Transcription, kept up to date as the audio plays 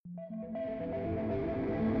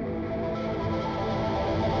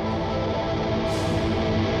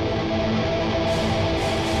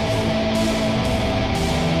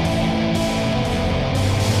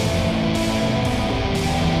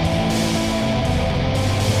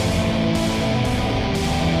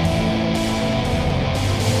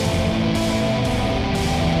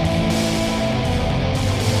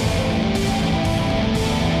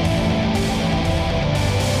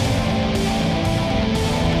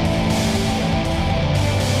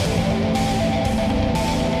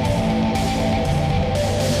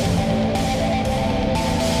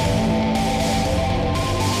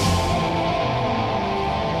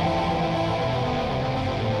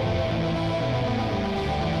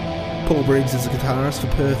Paul Briggs is a guitarist for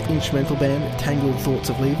Perth instrumental band Tangled Thoughts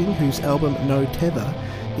of Leaving, whose album No Tether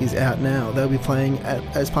is out now. They'll be playing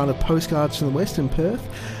as part of Postcards from the West in Perth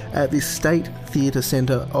at the State Theatre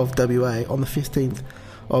Centre of WA on the 15th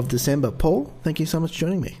of December. Paul, thank you so much for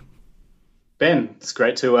joining me. Ben, it's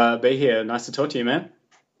great to be here. Nice to talk to you, man.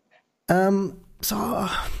 So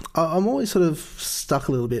I'm always sort of stuck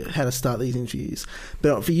a little bit how to start these interviews.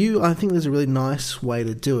 But for you, I think there's a really nice way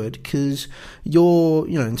to do it because you're,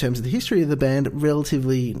 in terms of the history of the band,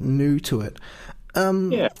 relatively new to it.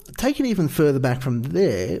 Yeah. Take it even further back from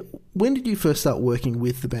there. When did you first start working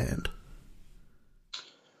with the band?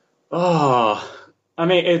 Oh, I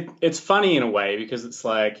mean, it's funny in a way because it's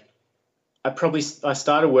like I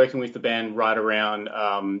started working with the band right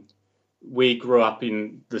around we grew up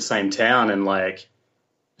in the same town and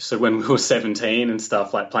so when we were 17 and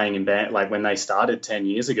stuff, playing in band, when they started 10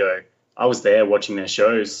 years ago, I was there watching their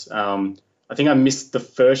shows. I think I missed the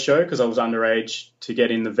first show because I was underage to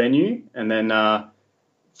get in the venue. And then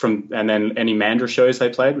any Mandurah shows they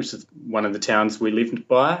played, which is one of the towns we lived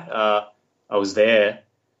by, I was there.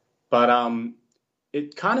 But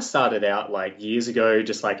it kind of started out years ago,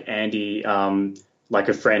 just Andy,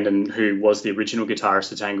 a friend and who was the original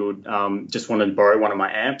guitarist of Tangled, just wanted to borrow one of my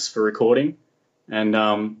amps for recording.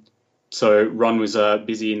 And so Ron was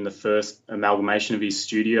busy in the first amalgamation of his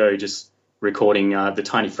studio, just recording the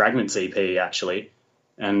Tiny Fragments EP, actually.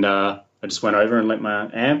 And I just went over and let my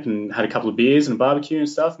amp and had a couple of beers and a barbecue and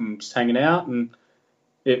stuff and just hanging out. And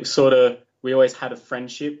it we always had a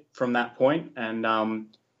friendship from that point. And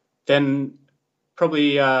then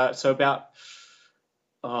probably, about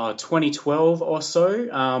 2012 or so,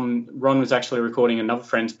 Ron was actually recording another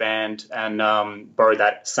friend's band and borrowed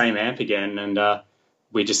that same amp again, and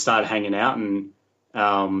we just started hanging out, and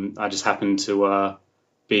I just happened to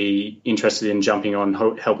be interested in jumping on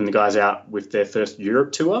helping the guys out with their first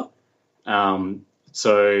Europe tour.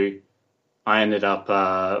 So I ended up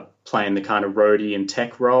playing the kind of roadie and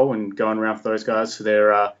tech role and going around for those guys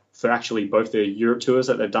for actually both their Europe tours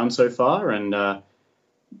that they've done so far, and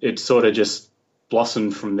it sort of just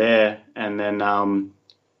blossomed from there. And then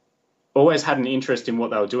always had an interest in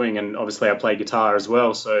what they were doing, and obviously I play guitar as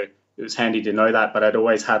well, so it was handy to know that. But I'd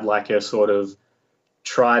always had a sort of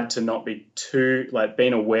tried to not be too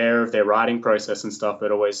being aware of their writing process and stuff,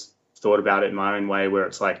 but always thought about it in my own way, where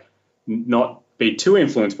it's not be too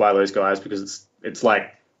influenced by those guys, because it's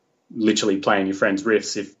literally playing your friend's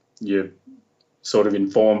riffs if you're sort of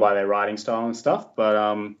informed by their writing style and stuff. But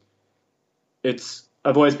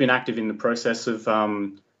I've always been active in the process of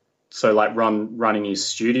running his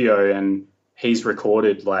studio, and he's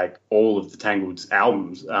recorded all of the Tangled's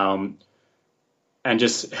albums, and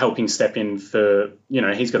just helping step in for,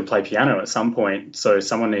 he's got to play piano at some point, so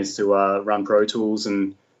someone needs to run Pro Tools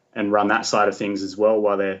and run that side of things as well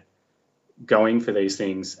while they're going for these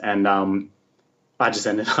things. And I just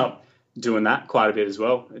ended up doing that quite a bit as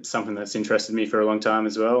well. It's something that's interested me for a long time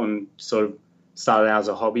as well, and sort of started out as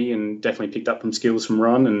a hobby and definitely picked up some skills from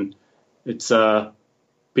Ron, and it's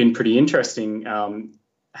been pretty interesting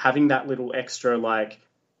having that little extra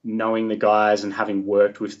knowing the guys and having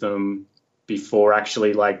worked with them before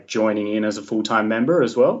actually joining in as a full-time member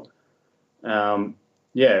as well. I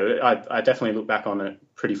definitely look back on it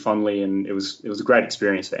pretty fondly, and it was a great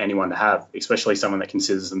experience for anyone to have, especially someone that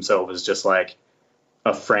considers themselves as just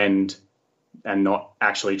a friend and not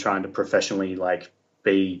actually trying to professionally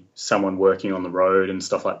be someone working on the road and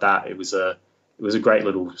stuff like that. It was a great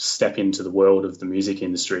little step into the world of the music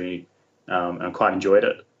industry, and I quite enjoyed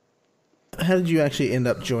it. How did you actually end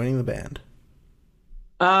up joining the band?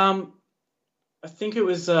 I think it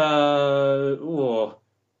was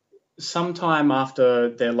sometime after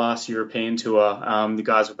their last European tour. The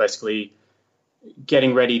guys were basically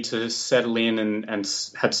getting ready to settle in and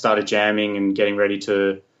had started jamming and getting ready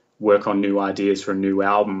to work on new ideas for a new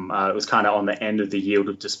album. It was kind of on the end of the Yield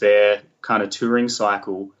of Despair kind of touring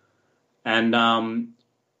cycle. And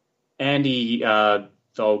Andy, the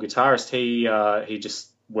old guitarist, he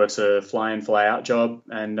just works a fly-in, fly-out job,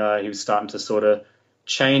 and he was starting to sort of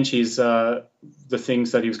change his the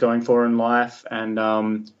things that he was going for in life,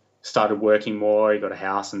 and started working more. He got a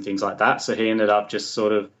house and things like that. So he ended up just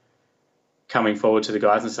sort of coming forward to the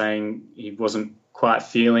guys and saying he wasn't quite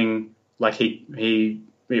feeling like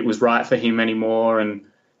it was right for him anymore, and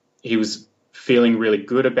he was feeling really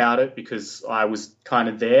good about it because I was kind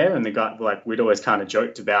of there, and the guy, we'd always kind of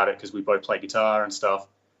joked about it because we both play guitar and stuff.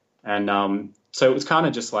 And so it was kind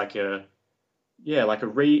of just a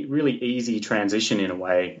really easy transition in a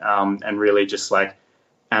way, and really just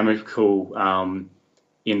amicable,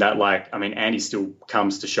 in that Andy still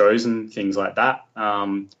comes to shows and things like that,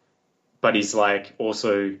 but he's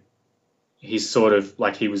also he's sort of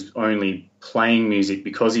like he was only playing music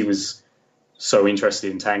because he was so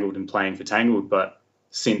interested in Tangled and playing for Tangled. But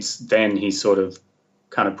since then, he's sort of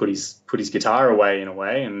kind of put his guitar away in a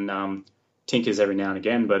way and tinkers every now and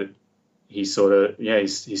again. But he's sort of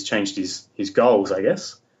he's changed his goals, I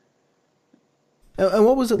guess. And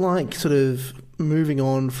what was it like, sort of moving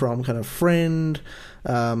on from kind of friend,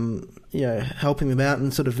 helping them out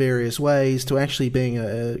in sort of various ways, to actually being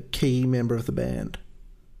a key member of the band?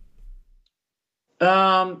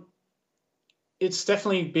 It's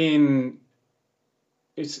definitely been.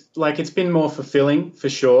 It's been more fulfilling for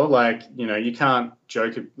sure. Like, you can't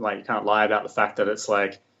you can't lie about the fact that it's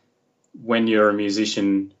like when you're a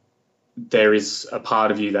musician, there is a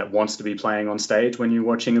part of you that wants to be playing on stage when you're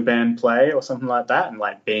watching a band play or something like that, and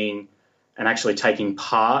like being and actually taking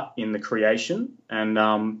part in the creation.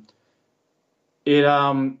 And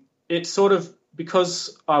it sort of,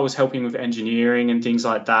 because I was helping with engineering and things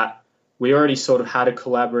like that, we already sort of had a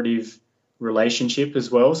collaborative relationship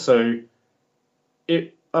as well. So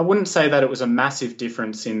I wouldn't say that it was a massive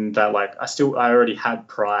difference in that, like, I already had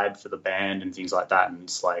pride for the band and things like that. And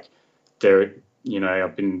it's like,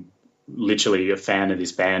 I've been literally a fan of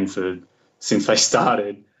this band since they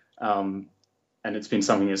started. And it's been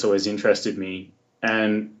something that's always interested me.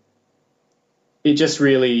 And it just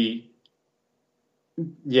really,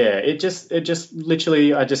 it just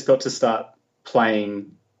literally, I just got to start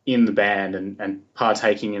playing in the band and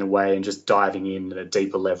partaking in a way and just diving in at a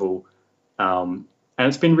deeper level. And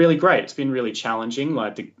it's been really great. It's been really challenging.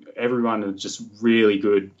 Like everyone is just really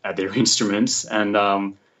good at their instruments.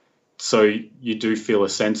 And so you do feel a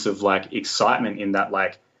sense of like excitement in that,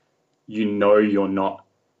 like, you're not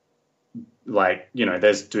like,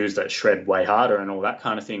 there's dudes that shred way harder and all that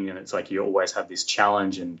kind of thing. And it's like, you always have this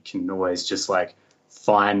challenge and can always just like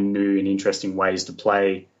find new and interesting ways to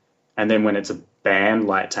play. And then when it's a band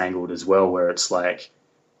like Tangled as well, where it's like,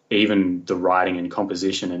 even the writing and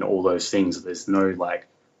composition and all those things, there's no like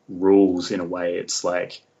rules in a way. It's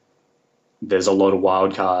like there's a lot of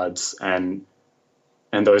wild cards and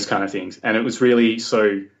those kind of things. And it was really,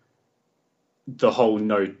 so the whole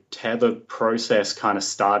No Tether process kind of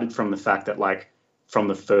started from the fact that, like, from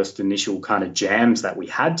the first initial kind of jams that we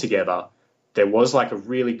had together, there was like a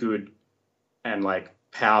really good and like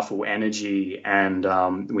powerful energy, and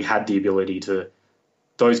we had the ability to,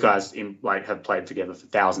 those guys have played together for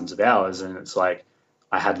thousands of hours, and it's like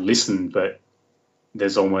I had listened, but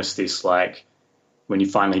there's almost this, like, when you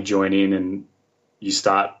finally join in and you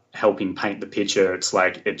start helping paint the picture, it's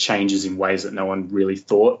like it changes in ways that no one really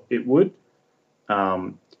thought it would.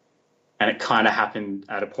 And it kind of happened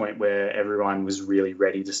at a point where everyone was really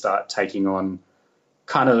ready to start taking on,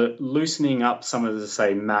 kind of loosening up some of the,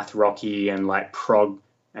 say, math rocky and like prog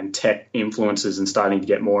and tech influences, and starting to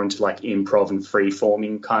get more into like improv and free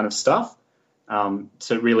forming kind of stuff. So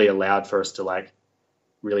it really allowed for us to like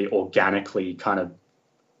really organically kind of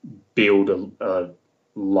build a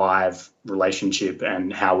live relationship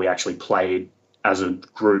and how we actually played as a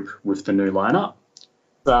group with the new lineup.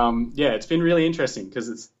 It's been really interesting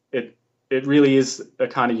because it really is a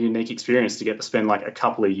kind of unique experience to get to spend like a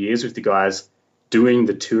couple of years with the guys doing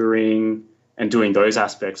the touring and doing those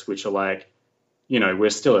aspects, which are like, we're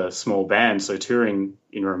still a small band, so touring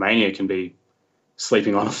in Romania can be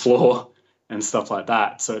sleeping on a floor and stuff like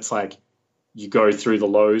that. So it's like you go through the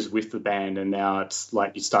lows with the band, and now it's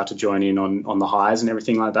like you start to join in on the highs and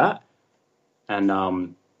everything like that.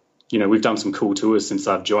 And we've done some cool tours since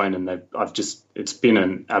I've joined, and it's been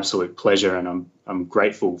an absolute pleasure, and I'm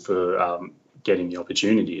grateful for getting the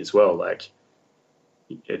opportunity as well. Like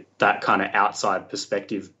that kind of outside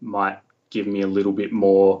perspective might give me a little bit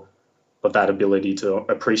more of that ability to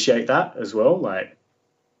appreciate that as well. Like,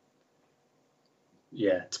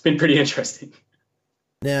 it's been pretty interesting.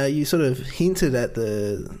 Now, you sort of hinted at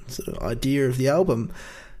the sort of idea of the album.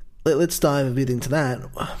 Let's dive a bit into that.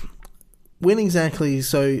 When exactly,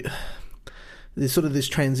 so there's sort of this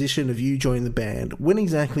transition of you joining the band, when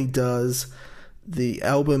exactly does the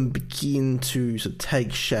album begin to sort of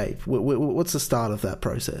take shape? What's the start of that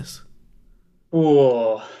process?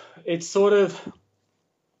 Oh, it's sort of...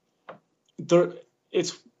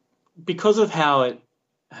 it's because of how it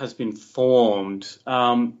has been formed.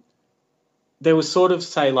 There was sort of,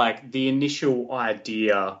 say, like the initial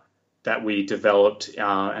idea that we developed,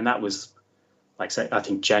 and that was like, say, I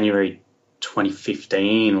think January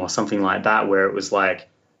 2015 or something like that, where it was like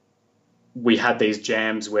we had these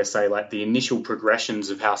jams where, say, like the initial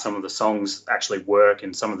progressions of how some of the songs actually work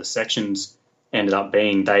and some of the sections ended up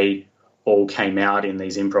being, they all came out in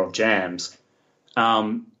these improv jams.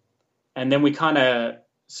 And then we kind of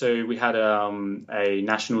So we had a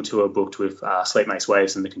national tour booked with Sleep Makes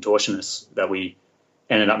Waves and the Contortionists that we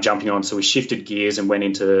ended up jumping on. So we shifted gears and went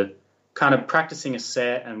into kind of practicing a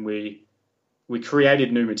set, and we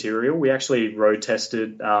created new material. We actually road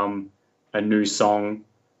tested a new song,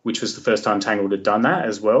 which was the first time Tangled had done that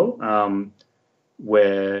as well,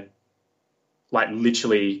 where like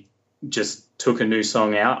literally just took a new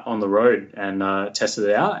song out on the road and tested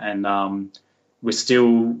it out, and we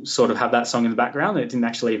still sort of have that song in the background. It didn't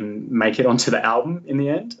actually even make it onto the album in the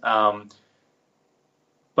end.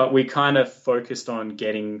 But we kind of focused on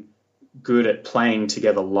getting good at playing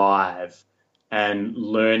together live and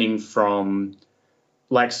learning from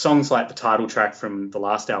like songs like the title track from the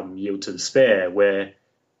last album, Yield to Despair, where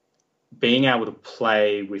being able to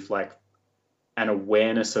play with like an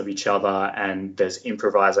awareness of each other and there's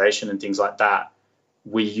improvisation and things like that,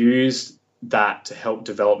 we used that to help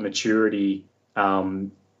develop maturity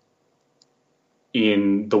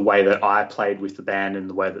in the way that I played with the band and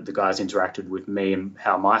the way that the guys interacted with me and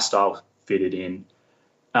how my style fitted in.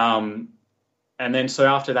 And then so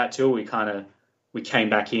after that tour, we came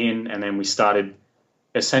back in, and then we started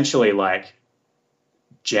essentially like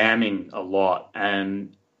jamming a lot,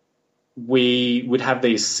 and we would have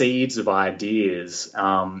these seeds of ideas,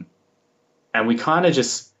 and we kind of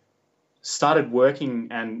just started working,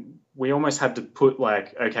 and we almost had to put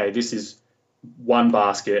like, okay, this is one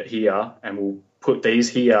basket here, and we'll put these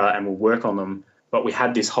here and we'll work on them. But we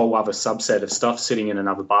had this whole other subset of stuff sitting in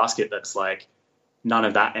another basket that's like, none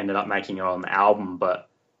of that ended up making it on the album, but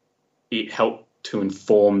it helped to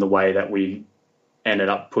inform the way that we ended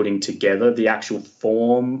up putting together the actual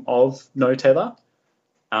form of No Tether.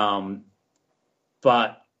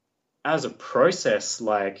 But as a process,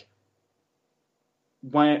 like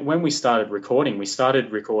when we started recording with,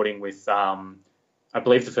 I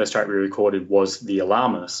believe the first track we recorded was The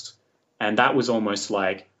Alarmist. And that was almost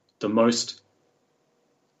like the most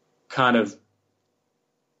kind of,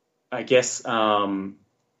 I guess,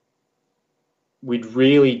 we'd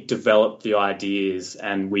really developed the ideas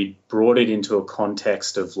and we brought it into a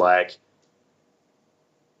context of like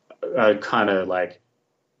a kind of like,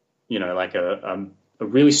 you know, like a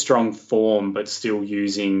really strong form, but still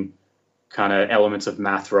using kind of elements of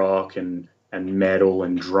math rock and metal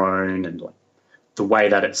and drone, and like the way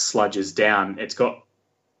that it sludges down. It's got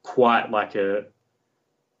quite like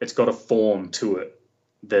it's got a form to it.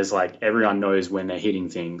 There's like, everyone knows when they're hitting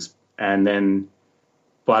things. And then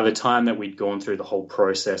by the time that we'd gone through the whole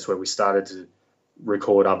process where we started to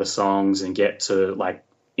record other songs and get to like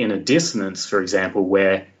In a Dissonance, for example,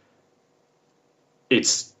 where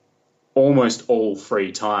it's almost all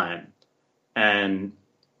free time, and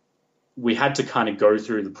we had to kind of go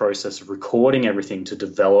through the process of recording everything to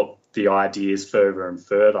develop the ideas further and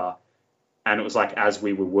further. And it was like, as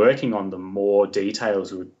we were working on them, more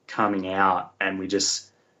details were coming out, and we just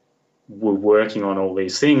were working on all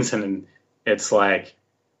these things. And it's like,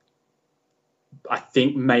 I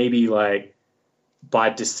think maybe like by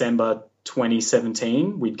December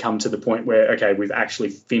 2017, we'd come to the point where, okay, we've actually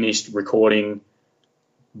finished recording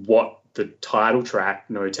what the title track,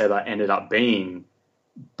 No Tether, ended up being.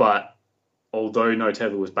 But although No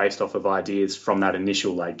Tether was based off of ideas from that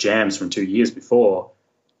initial like jams from 2 years before,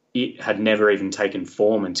 it had never even taken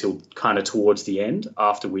form until kind of towards the end,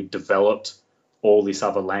 after we'd developed all this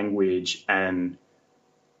other language and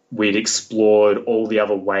we'd explored all the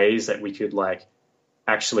other ways that we could like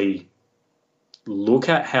actually look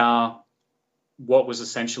at how what was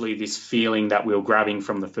essentially this feeling that we were grabbing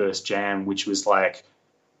from the first jam, which was like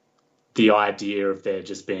the idea of there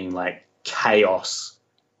just being like chaos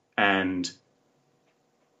and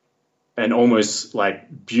almost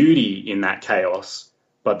like beauty in that chaos,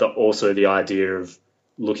 but also the idea of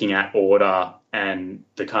looking at order and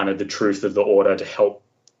the kind of the truth of the order to help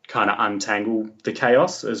kind of untangle the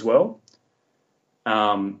chaos as well.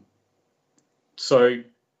 So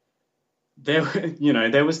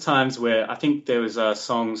there was times where I think there was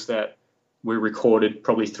songs that we recorded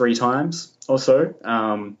probably 3 times or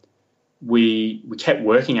so. We kept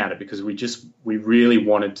working at it because we really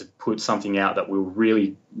wanted to put something out that we were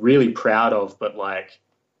really, really proud of, but like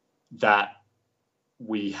that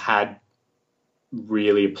we had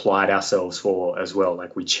really applied ourselves for as well.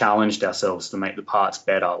 Like we challenged ourselves to make the parts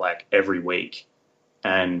better like every week.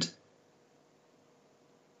 And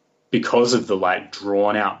because of the like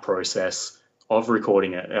drawn out process of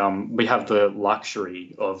recording it, we have the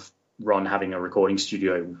luxury of Ron having a recording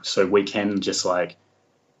studio, so we can just like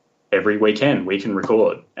every weekend we can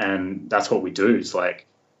record, and that's what we do. Is like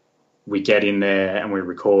we get in there and we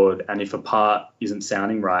record, and if a part isn't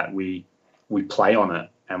sounding right, we play on it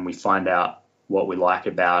and we find out what we like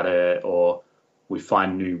about it or we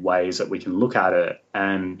find new ways that we can look at it,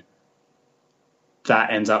 and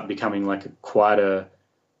that ends up becoming like by the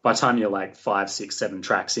time you're like 5, 6, 7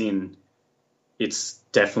 tracks in, it's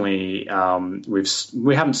definitely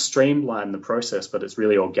we haven't streamlined the process, but it's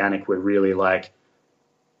really organic. We're really like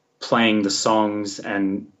playing the songs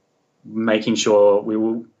and making sure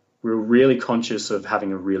we're really conscious of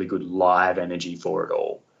having a really good live energy for it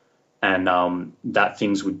all, and that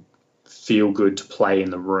things would feel good to play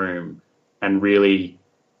in the room and really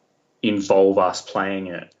involve us playing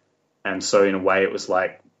it. And so in a way it was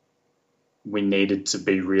like we needed to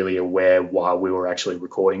be really aware while we were actually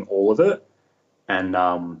recording all of it.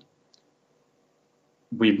 And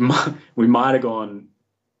we might have gone,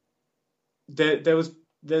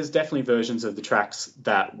 there's definitely versions of the tracks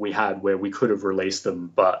that we had where we could have released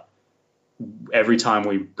them, but every time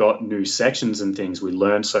we got new sections and things, we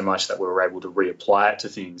learned so much that we were able to reapply it to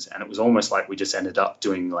things. And it was almost like we just ended up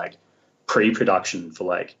doing like pre-production for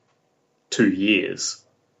like 2 years,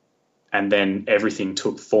 and then everything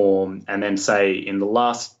took form. And then say in the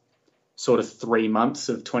last sort of 3 months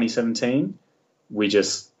of 2017, we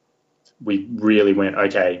really went,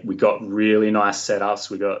 okay, we got really nice setups.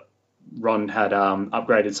 Ron had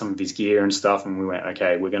upgraded some of his gear and stuff, and we went,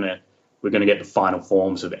 okay, we're gonna get the final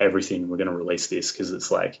forms of everything. We're gonna release this because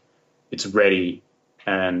it's like it's ready,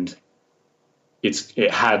 and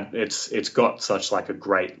it's got such like a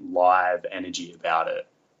great live energy about it.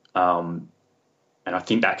 And I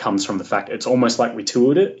think that comes from the fact it's almost like we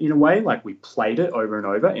toured it in a way, like we played it over and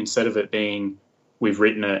over instead of it being we've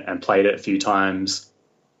written it and played it a few times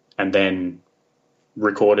and then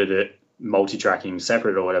recorded it multi-tracking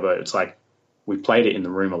separate or whatever. It's like we played it in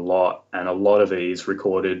the room a lot, and a lot of it is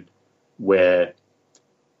recorded where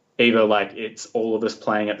either like it's all of us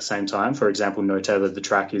playing at the same time. For example, No Tether, the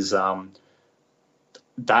track is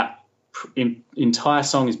that entire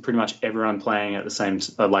song is pretty much everyone playing at the same,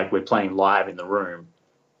 like we're playing live in the room.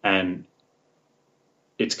 And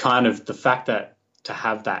it's kind of the fact that to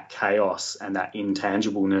have that chaos and that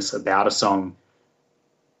intangibleness about a song,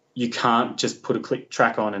 you can't just put a click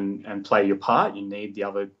track on and play your part. You need the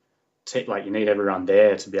other, you need everyone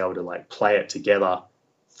there to be able to like play it together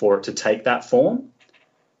for it to take that form.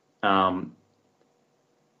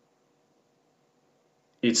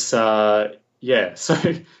 So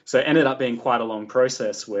it ended up being quite a long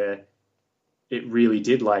process where it really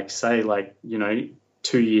did 2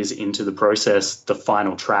 years into the process, the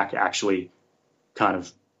final track actually kind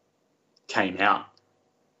of came out.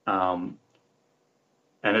 And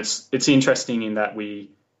it's interesting in that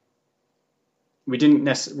we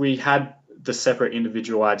had the separate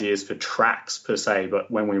individual ideas for tracks per se,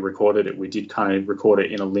 but when we recorded it, we did kind of record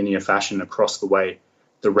it in a linear fashion across the way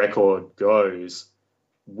the record goes,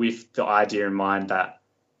 with the idea in mind that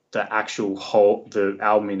the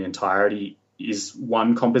album in entirety is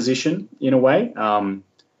one composition in a way.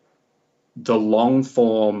 The long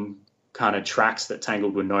form kind of tracks that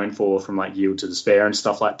Tangled were known for, from like Yield to Despair and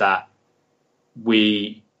stuff like that,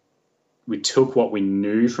 we took what we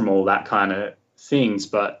knew from all that kind of things,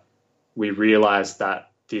 but we realized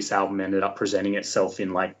that this album ended up presenting itself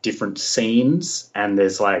in like different scenes, and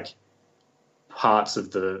there's like parts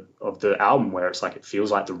of the album where it's like it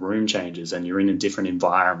feels like the room changes and you're in a different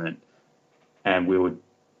environment. And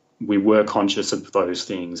we were conscious of those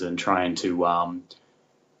things and trying to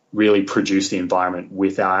really produce the environment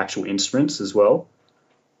with our actual instruments as well.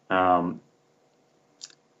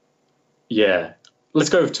 Let's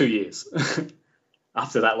go with 2 years.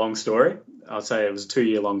 After that long story, I'll say it was a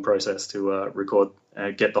 2-year long process to record,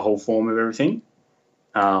 get the whole form of everything.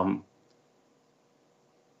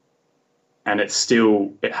 And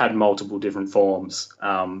it had multiple different forms.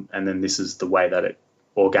 And then this is the way that it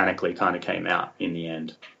organically kind of came out in the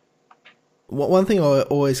end. One thing I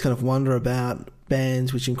always kind of wonder about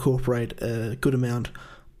bands which incorporate a good amount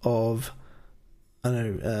of,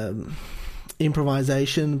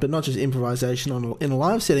 improvisation, but not just improvisation in a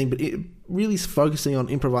live setting, but really focusing on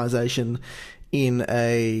improvisation in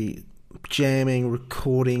a jamming,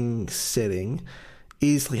 recording setting,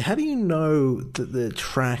 is like, how do you know that the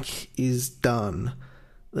track is done?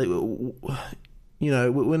 Like,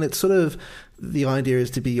 when it's sort of, the idea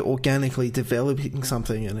is to be organically developing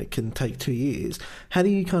something and it can take 2 years, how do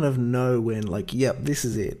you kind of know when, like, yep, this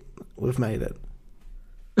is it, we've made it?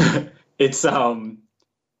 It's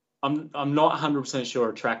I'm not 100% sure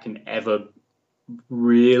a track can ever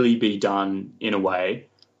really be done in a way,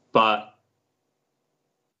 but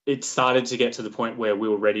it started to get to the point where we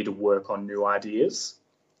were ready to work on new ideas,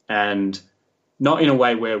 and not in a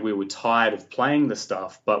way where we were tired of playing the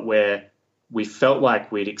stuff, but where we felt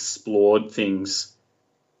like we'd explored things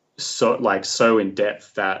so in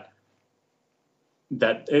depth that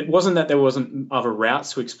that it wasn't that there wasn't other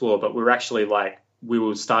routes to explore, but we were actually like, we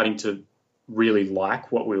were starting to really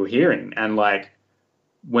like what we were hearing. And like,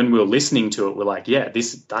 when we were listening to it, we're like, yeah,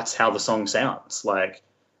 that's how the song sounds. Like,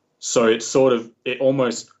 so it's sort of, it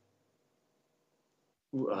almost,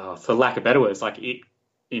 for lack of better words, like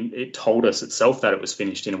it told us itself that it was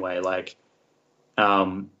finished in a way. Like,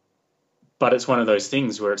 but it's one of those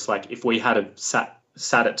things where it's like, if we had sat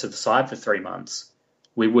it to the side for 3 months,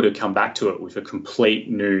 we would have come back to it with a complete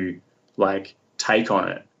new like take on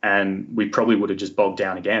it, and we probably would have just bogged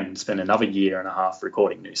down again and spent another year and a half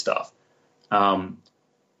recording new stuff.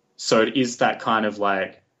 So it is that kind of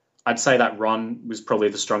like, I'd say that Ron was probably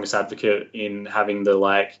the strongest advocate in having the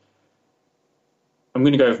like, I'm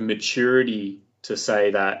going to go with maturity to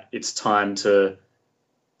say that it's time to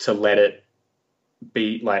let it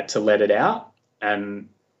be, like to let it out and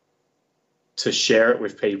to share it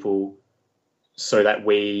with people, so that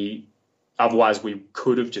otherwise we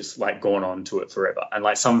could have just like gone on to it forever. And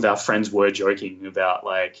like some of our friends were joking about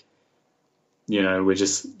like, you know,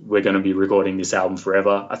 we're going to be recording this album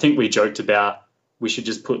forever. I think we joked about we should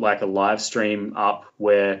just put like a live stream up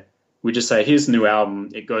where we just say, here's the new album,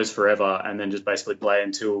 it goes forever, and then just basically play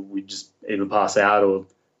until we just either pass out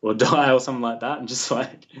or die or something like that, and just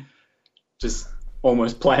like just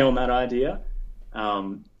almost play on that idea.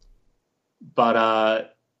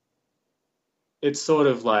 But it's sort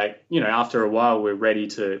of like, you know, after a while we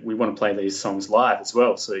want to play these songs live as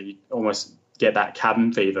well. So you almost get that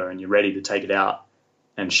cabin fever and you're ready to take it out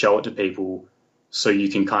and show it to people, so you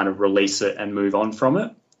can kind of release it and move on from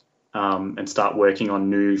it, and start working on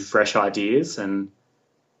new, fresh ideas. And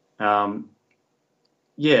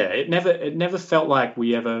it never felt like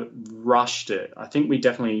we ever rushed it. I think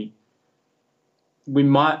we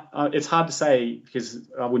might, it's hard to say because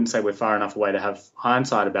I wouldn't say we're far enough away to have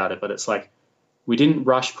hindsight about it, but it's like, we didn't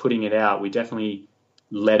rush putting it out. We definitely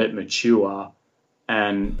let it mature,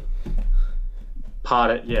 and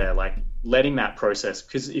like letting that process,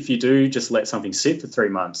 because if you do just let something sit for 3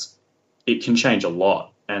 months, it can change a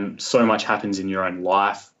lot. And so much happens in your own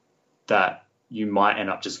life that you might end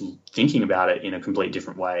up just thinking about it in a completely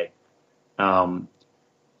different way.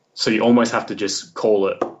 So you almost have to just call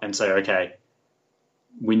it and say, okay,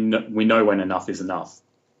 we know when enough is enough,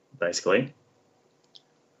 basically.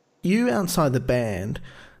 You outside the band,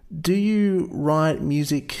 do you write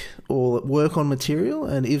music or work on material?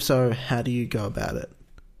 And if so, how do you go about it?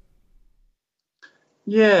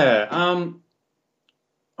 Yeah,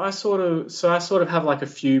 I sort of have like a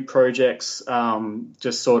few projects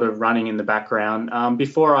just sort of running in the background.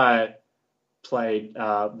 Before I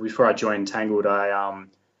joined Tangled, I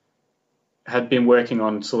had been working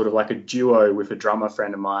on sort of like a duo with a drummer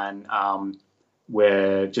friend of mine,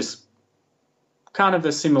 where just kind of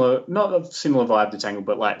not a similar vibe to Tangled,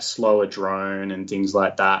 but like slower drone and things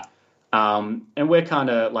like that. And we're kind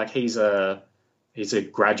of like, he's a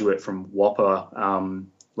graduate from WAAPA,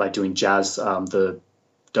 like doing jazz, the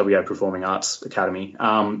WA Performing Arts Academy.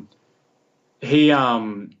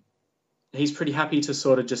 He's pretty happy to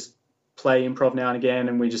sort of just play improv now and again,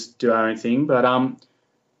 and we just do our own thing. But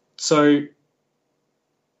so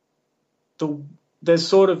there's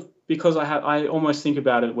sort of, because I almost think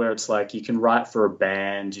about it where it's like, you can write for a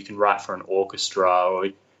band, you can write for an orchestra, or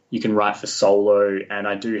you can write for solo. And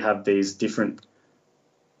I do have these different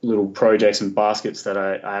little projects and baskets that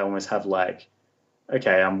I almost have like,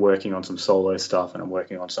 okay, I'm working on some solo stuff and I'm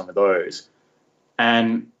working on some of those.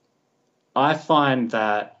 And I find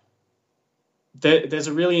that there's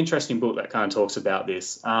a really interesting book that kind of talks about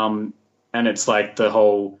this. And it's like the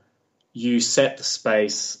whole, you set the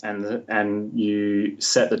space and you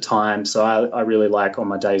set the time. So I really like, on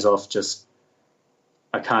my days off,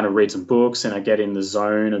 I kind of read some books and I get in the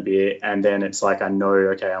zone a bit, and then it's like, I know,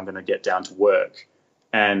 okay, I'm going to get down to work.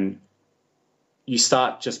 And you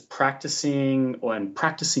start just practicing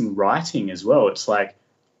writing as well. It's like,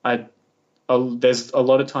 there's a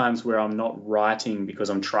lot of times where I'm not writing because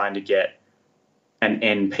I'm trying to get an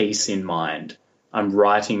end piece in mind. I'm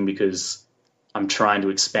writing because I'm trying to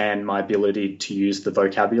expand my ability to use the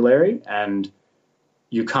vocabulary, and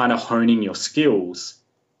you're kind of honing your skills.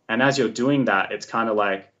 And as you're doing that, it's kind of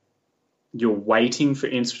like you're waiting for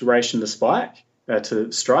inspiration to strike.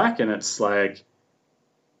 And it's like,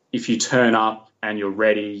 if you turn up and you're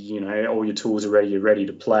ready, you know, all your tools are ready, you're ready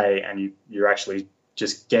to play, and you're actually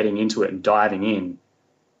just getting into it and diving in,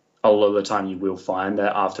 a lot of the time you will find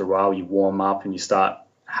that after a while you warm up and you start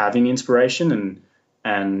having inspiration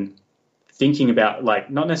and thinking about, like,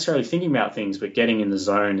 not necessarily thinking about things, but getting in the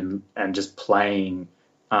zone and just playing.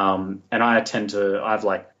 And I have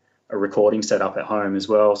like a recording set up at home as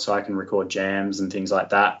well, so I can record jams and things like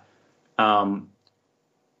that.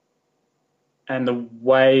 and the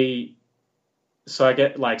way, so I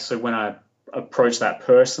get like, so when I approach that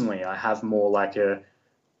personally, I have more like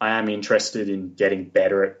I am interested in getting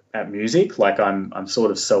better at music. Like I'm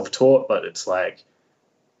sort of self-taught, but it's like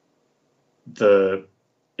it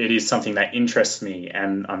is something that interests me,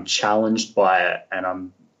 and I'm challenged by it, and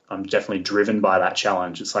I'm definitely driven by that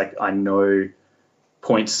challenge. It's like I know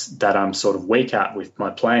points that I'm sort of weak at with my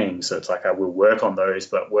playing, so it's like I will work on those,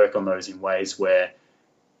 but work on those in ways where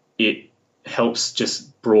it helps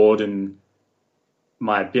just broaden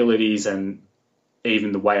my abilities and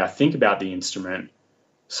even the way I think about the instrument,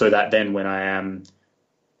 so that then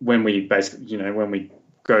when we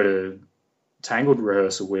go to Tangled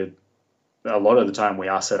rehearsal, with a lot of the time we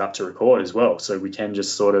are set up to record as well, so we can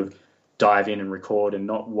just sort of dive in and record and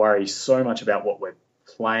not worry so much about what we're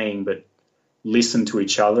playing, but listen to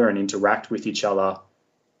each other and interact with each other.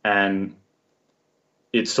 And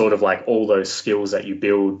it's sort of like all those skills that you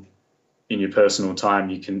build in your personal time,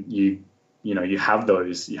 you have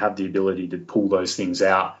the ability to pull those things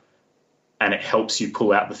out, and it helps you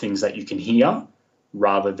pull out the things that you can hear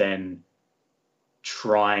rather than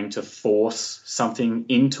trying to force something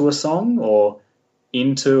into a song or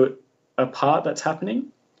into a part that's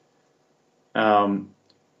happening.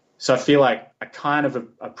 So I feel like I kind of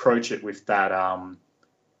approach it with that,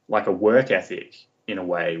 like a work ethic in a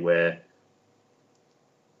way, where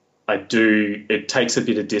it takes a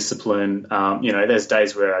bit of discipline. There's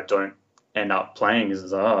days where I don't end up playing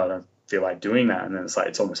because I don't feel like doing that. And then it's like,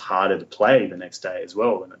 it's almost harder to play the next day as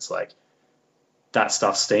well. And it's like that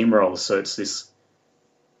stuff steamrolls. So it's this,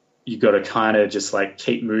 you got to kind of just like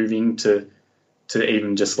keep moving to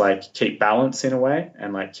even just like keep balance in a way,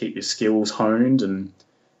 and like keep your skills honed. And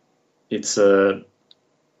it's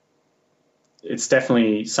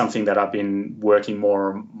definitely something that I've been working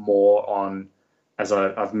more and more on as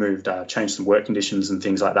I've moved, changed some work conditions and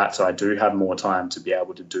things like that. So I do have more time to be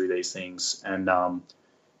able to do these things. And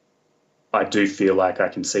I do feel like I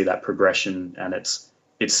can see that progression, and it's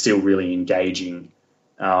still really engaging.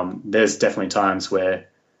 There's definitely times where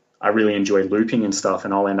I really enjoy looping and stuff,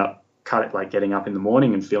 and I'll end up getting up in the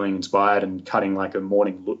morning and feeling inspired and cutting like a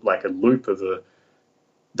morning loop, like a loop of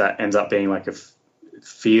that ends up being like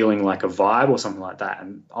feeling like a vibe or something like that.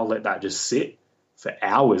 And I'll let that just sit for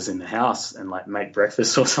hours in the house and like make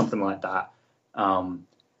breakfast or something like that. And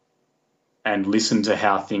listen to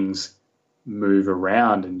how things move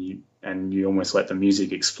around, and you almost let the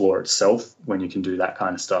music explore itself when you can do that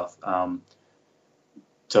kind of stuff.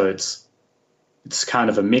 So it's kind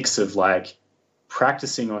of a mix of like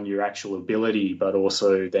practicing on your actual ability, but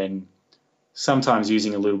also then sometimes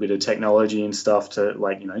using a little bit of technology and stuff to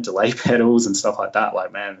delay pedals and stuff like that.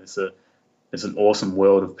 Like, man, it's an awesome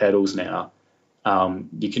world of pedals now.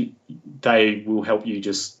 They will help you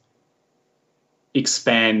just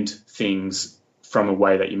expand things from a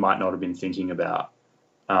way that you might not have been thinking about.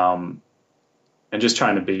 And just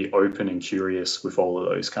trying to be open and curious with all of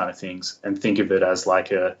those kind of things, and think of it as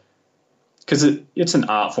like because it's an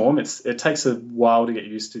art form. It takes a while to get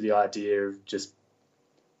used to the idea of just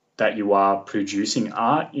that you are producing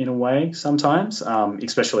art in a way sometimes,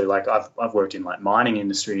 especially like I've worked in like mining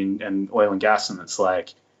industry and oil and gas, and it's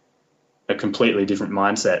like a completely different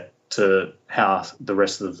mindset to how the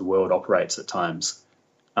rest of the world operates at times.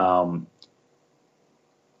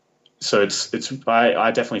 So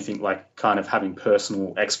I definitely think like kind of having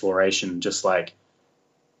personal exploration, just like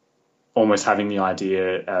almost having the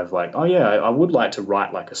idea of like, oh yeah, I would like to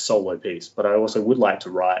write like a solo piece, but I also would like to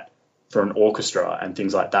write for an orchestra and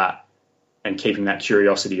things like that, and keeping that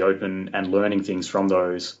curiosity open and learning things from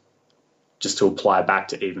those just to apply back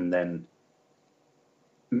to even then,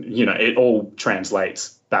 it all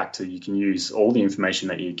translates back to, you can use all the information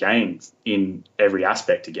that you gain in every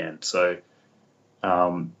aspect again. So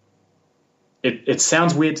it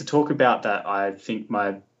sounds weird to talk about that. I think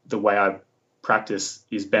the way I practice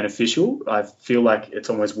is beneficial. I feel like it's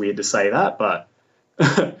almost weird to say that, but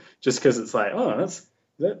just because it's like, oh, that's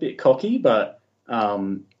a bit cocky, but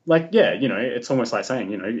it's almost like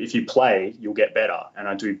saying, if you play, you'll get better. And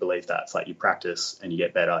I do believe that. It's like you practice and you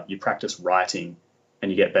get better. You practice writing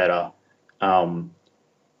and you get better.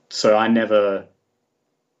 So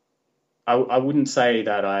I wouldn't say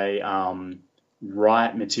that I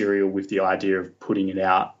write material with the idea of putting it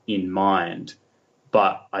out in mind,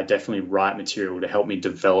 but I definitely write material to help me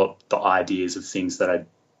develop the ideas of things that I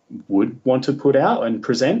would want to put out and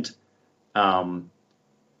present. And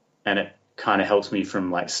it kind of helps me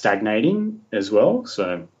from like stagnating as well.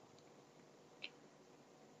 So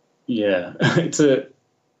yeah,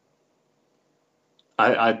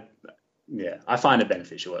 I find it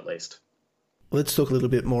beneficial, at least. Let's talk a little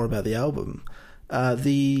bit more about the album.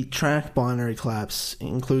 The track Binary Collapse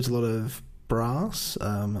includes a lot of brass,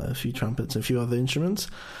 a few trumpets, a few other instruments.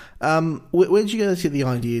 Where did you guys get the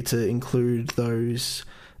idea to include those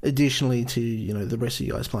additionally to, the rest of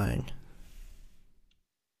you guys playing?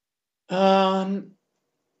 I'm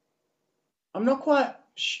not quite.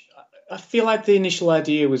 I feel like the initial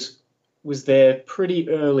idea was there pretty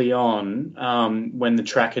early on, when the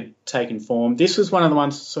track had taken form. This was one of the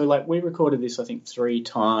ones. So like we recorded this, I think 3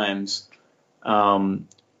 times, and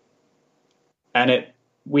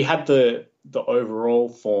we had the overall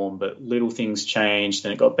form, but little things changed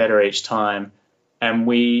and it got better each time. And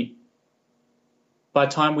by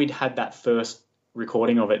the time we'd had that first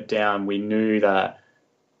recording of it down, we knew that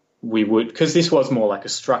we would, because this was more like a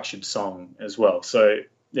structured song as well. So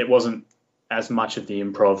it wasn't as much of the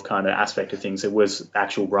improv kind of aspect of things. It was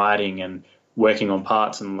actual writing and working on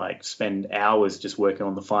parts and like spend hours just working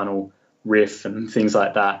on the final riff and things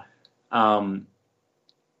like that.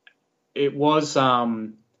 It was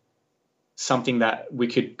something that we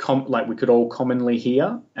could we could all commonly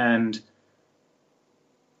hear, and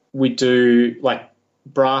we do, like,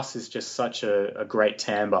 brass is just such a great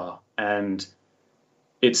timbre, and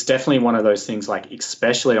it's definitely one of those things, like,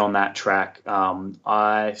 especially on that track,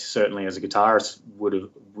 I certainly as a guitarist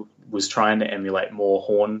was trying to emulate more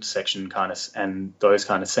horn section kind of and those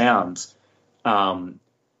kind of sounds.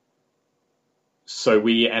 So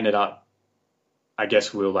we ended up, I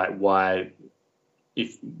guess we were like, why,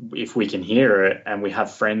 if we can hear it and we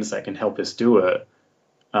have friends that can help us do it,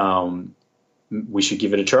 we should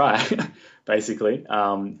give it a try, basically.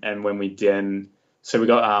 And when we did, so we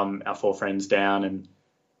got our 4 friends down, and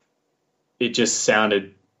it just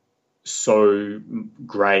sounded so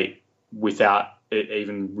great without it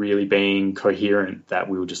even really being coherent that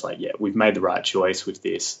we were just like, yeah, we've made the right choice with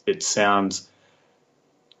this. It sounds,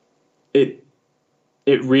 it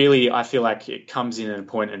really, I feel like it comes in at a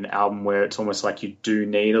point in an album where it's almost like you do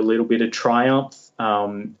need a little bit of triumph,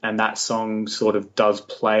 and that song sort of does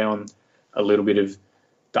play on a little bit of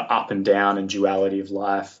the up and down and duality of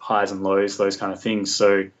life, highs and lows, those kind of things.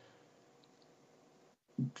 So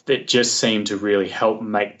it just seemed to really help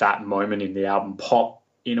make that moment in the album pop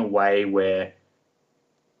in a way where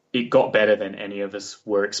it got better than any of us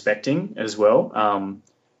were expecting as well.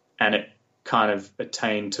 And it kind of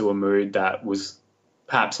attained to a mood that was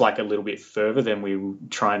perhaps like a little bit further than we were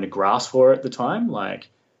trying to grasp for at the time.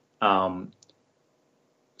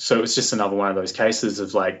 So it was just another one of those cases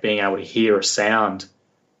of like being able to hear a sound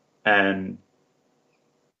and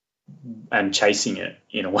chasing it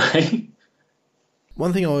in a way.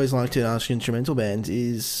 One thing I always like to ask instrumental bands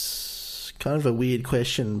is kind of a weird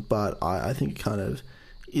question, but I think it kind of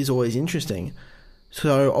is always interesting.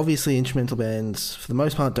 So obviously instrumental bands, for the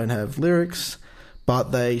most part, don't have lyrics,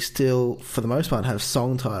 but they still, for the most part, have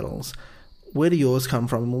song titles. Where do yours come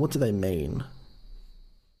from, and what do they mean?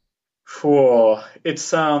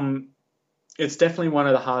 It's definitely one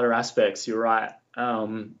of the harder aspects. You're right.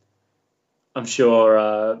 I'm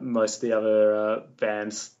sure most of the other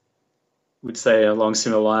bands would say along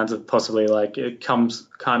similar lines of possibly like it comes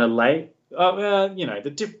kind of late.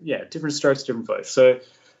 Different strokes, different folks. So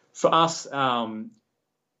for us,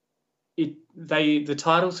 the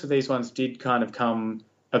titles for these ones did kind of come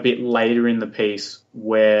a bit later in the piece,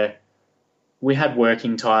 where we had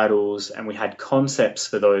working titles and we had concepts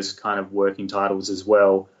for those kind of working titles as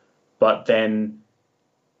well. But then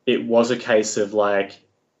it was a case of like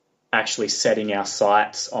actually setting our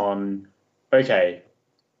sights on, okay,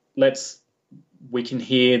 we can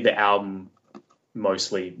hear the album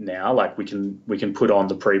mostly now. Like we can put on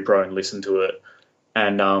the pre-pro and listen to it,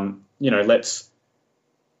 and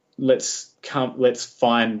let's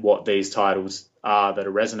find what these titles are that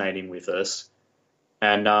are resonating with us,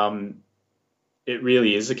 and it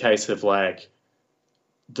really is a case of like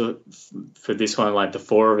for this one, like the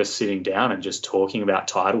 4 of us sitting down and just talking about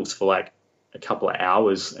titles for like a couple of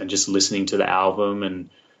hours and just listening to the album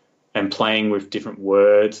and playing with different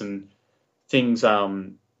words and things,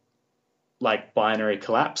 like Binary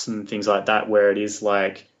Collapse and things like that, where it is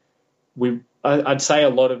like I'd say a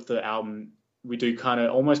lot of the album we do kind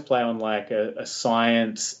of almost play on like a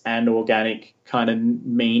science and organic kind of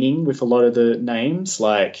meaning with a lot of the names.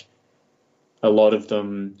 Like a lot of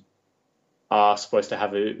them are supposed to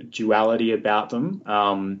have a duality about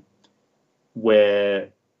them, where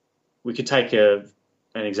we could take an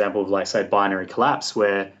example of like, say, Binary Collapse,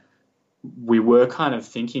 where we were kind of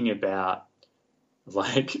thinking about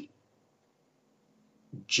like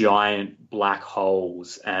giant black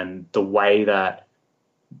holes and the way that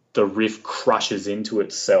the riff crushes into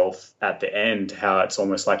itself at the end, how it's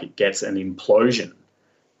almost like it gets an implosion.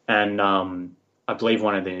 And I believe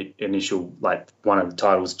one of the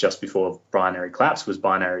titles just before Binary Collapse was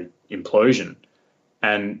Binary Implosion.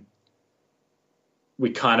 And we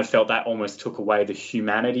kind of felt that almost took away the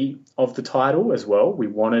humanity of the title as well. We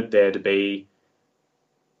wanted there to be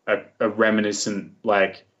a reminiscent,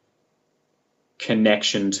 like,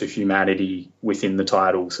 connection to humanity within the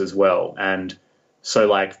titles as well. And so,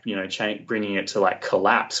 like, you know, bringing it to, like,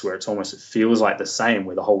 Collapse, where it feels like the same,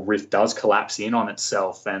 where the whole riff does collapse in on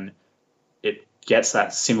itself and it gets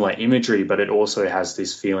that similar imagery, but it also has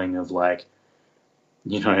this feeling of, like,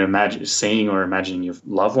 you know, imagining your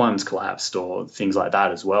loved ones collapsed or things like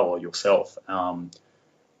that as well, or yourself.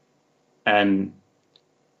 And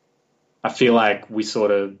I feel like we sort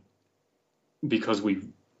of, because we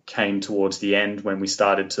came towards the end when we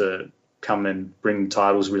started to come and bring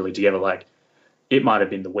titles really together, like, it might have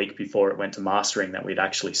been the week before it went to mastering that we'd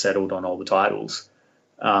actually settled on all the titles.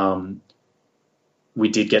 We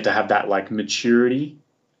did get to have that, like, maturity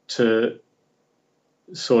to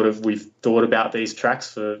sort of, we've thought about these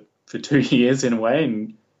tracks for 2 years in a way,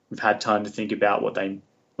 and we've had time to think about what they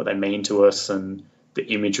mean to us and the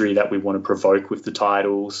imagery that we want to provoke with the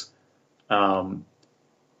titles. And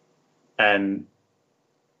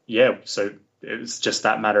yeah, so it was just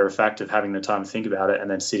that matter of fact of having the time to think about it and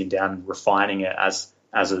then sitting down and refining it as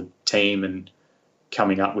a team and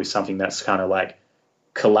coming up with something that's kind of like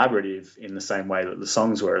collaborative in the same way that the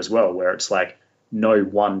songs were as well, where it's like no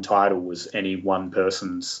one title was any one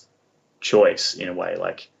person's choice in a way.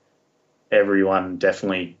 Like, everyone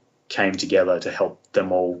definitely came together to help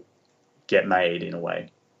them all get made in a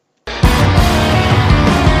way.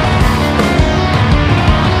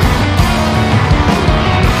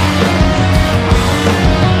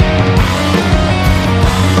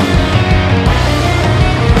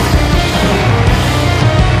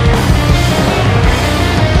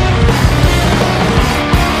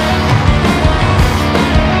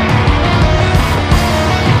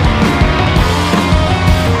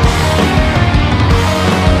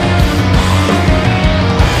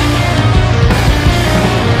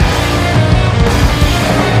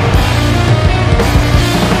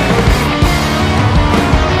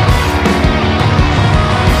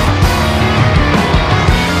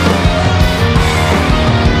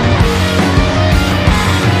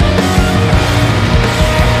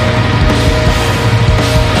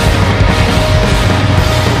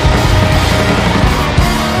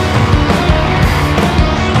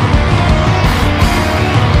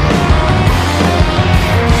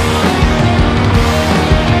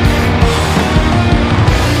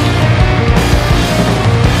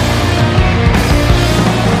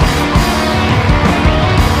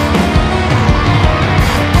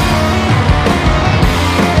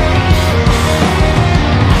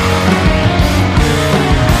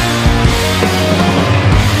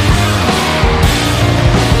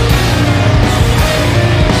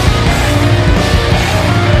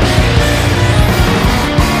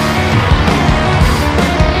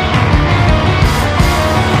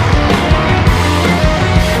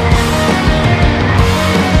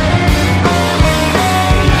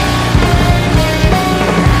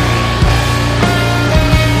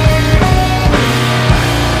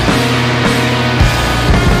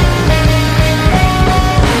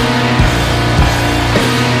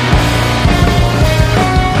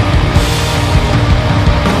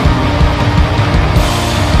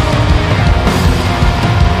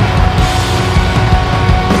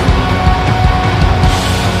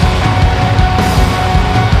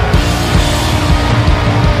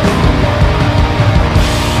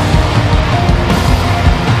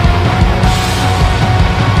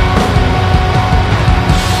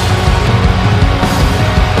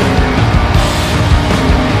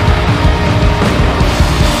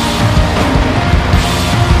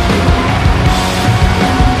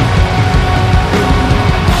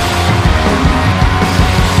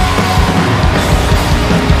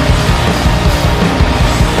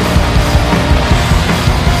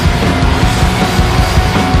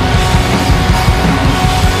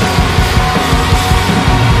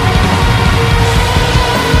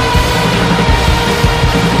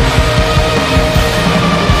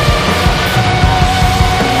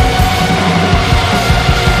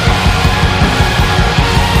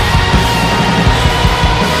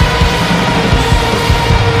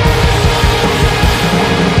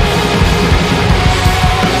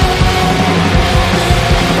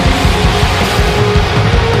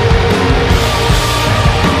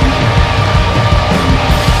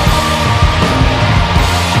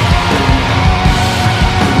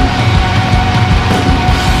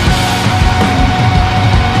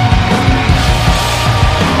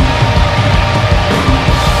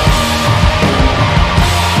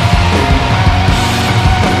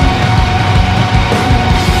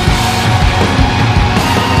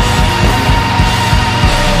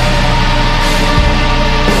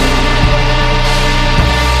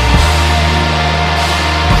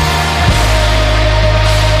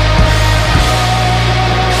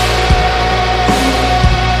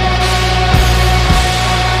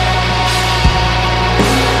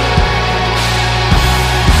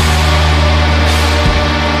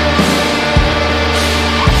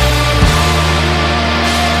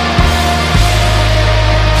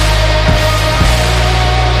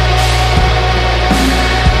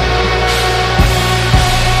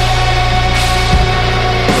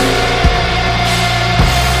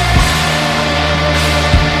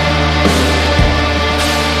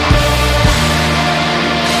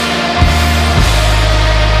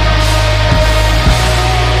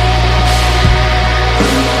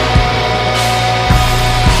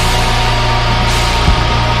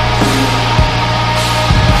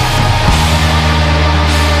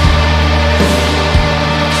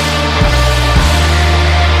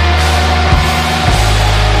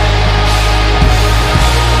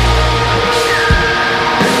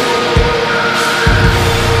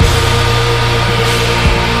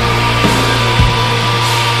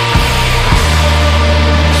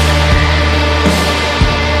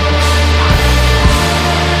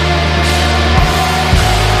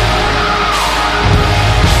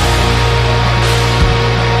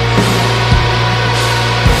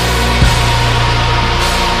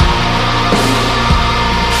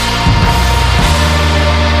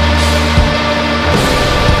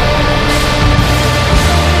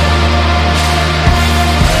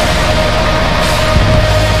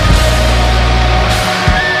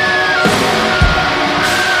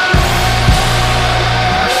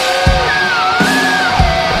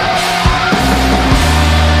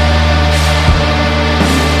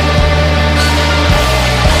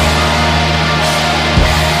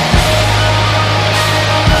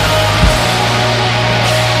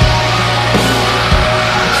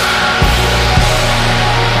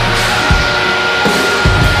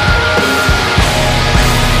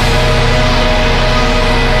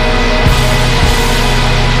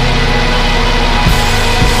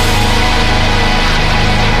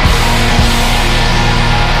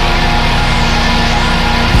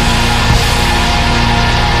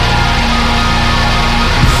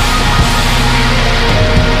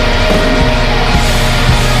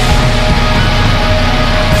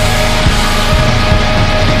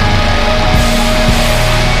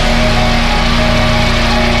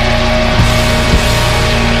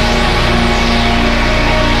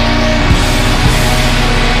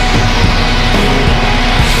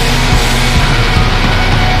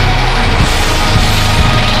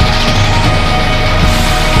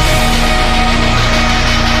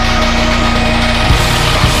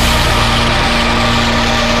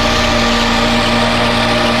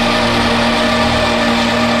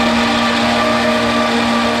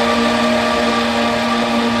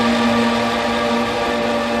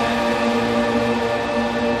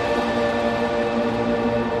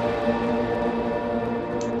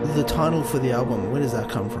 The title for the album, where does that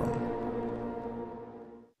come from?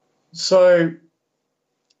 So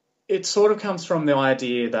it sort of comes from the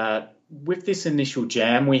idea that with this initial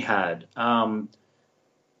jam we had,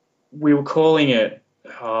 we were calling it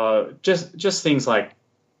just things like,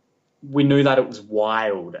 we knew that it was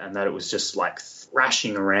wild and that it was just like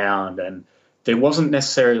thrashing around, and there wasn't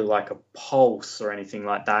necessarily like a pulse or anything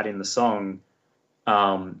like that in the song.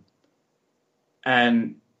 And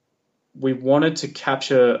we wanted to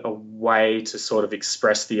capture a way to sort of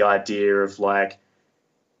express the idea of like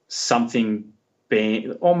something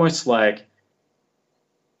being almost like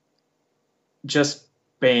just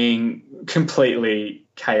being completely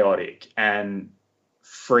chaotic and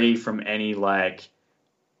free from any like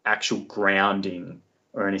actual grounding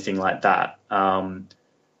or anything like that.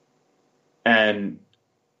 And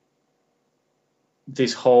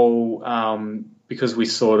this whole, because we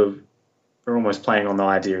sort of are almost playing on the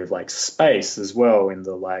idea of like space as well, in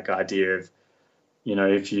the like idea of, you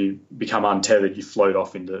know, if you become untethered, you float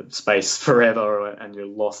off into space forever and you're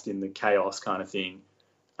lost in the chaos kind of thing.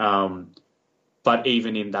 But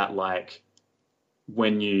even in that, like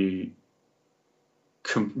when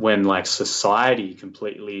like society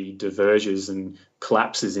completely diverges and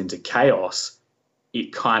collapses into chaos,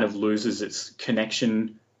 it kind of loses its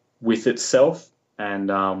connection with itself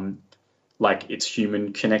and like its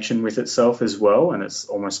human connection with itself as well. And it's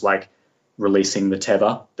almost like releasing the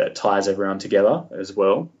tether that ties everyone together as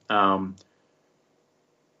well. And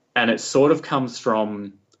it sort of comes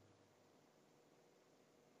from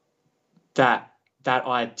that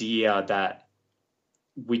idea that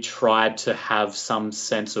we tried to have some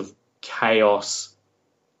sense of chaos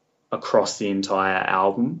across the entire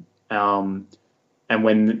album. And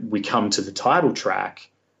when we come to the title track,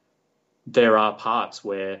 there are parts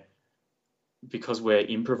where, because we're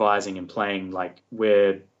improvising and playing, like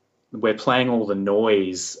we're playing all the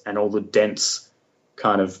noise and all the dense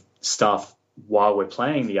kind of stuff while we're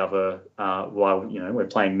playing the other, while, you know, we're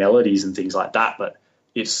playing melodies and things like that, but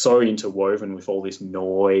it's so interwoven with all this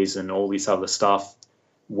noise and all this other stuff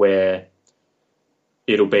where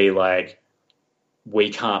it'll be like,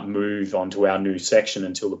 we can't move onto our new section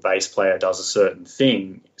until the bass player does a certain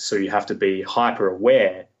thing. So you have to be hyper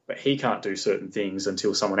aware, but he can't do certain things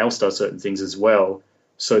until someone else does certain things as well.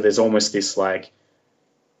 So there's almost this like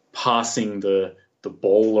passing the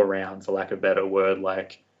ball around, for lack of a better word,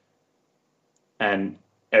 like, and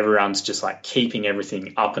everyone's just like keeping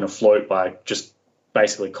everything up and afloat by just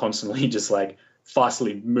basically constantly just like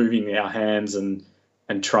fussily moving our hands and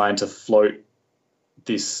trying to float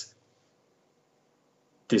this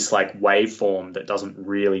like waveform that doesn't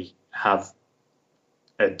really have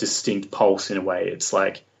a distinct pulse in a way. It's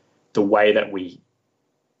like the way that we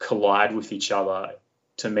collide with each other,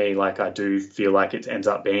 to me, like I do feel like it ends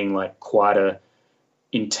up being like quite a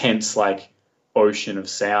intense like ocean of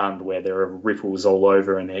sound where there are ripples all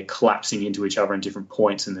over and they're collapsing into each other in different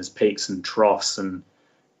points, and there's peaks and troughs, and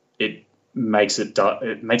it makes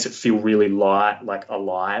it feel really light, like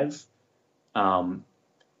alive.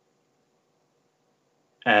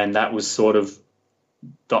 And that was sort of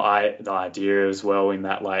the idea as well, in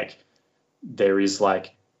that like there is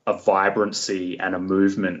like a vibrancy and a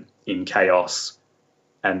movement in chaos,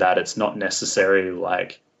 and that it's not necessarily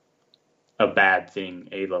like a bad thing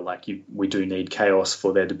either. Like we do need chaos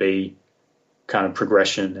for there to be kind of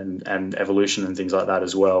progression and evolution and things like that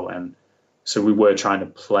as well. And so we were trying to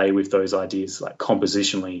play with those ideas like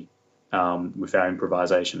compositionally with our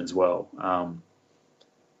improvisation as well.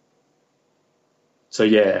 So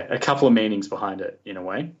yeah, a couple of meanings behind it in a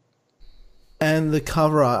way. And the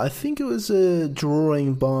cover art, I think it was a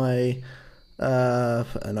drawing by,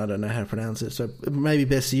 and I don't know how to pronounce it, so maybe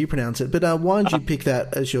best you pronounce it. But why did you pick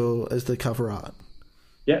that as the cover art?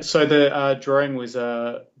 Yeah, so the drawing was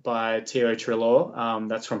by Teo Trilor.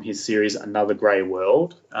 That's from his series Another Grey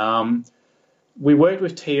World. We worked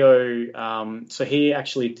with Teo, so he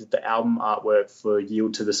actually did the album artwork for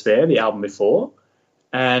Yield to Despair, the album before,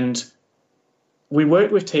 and we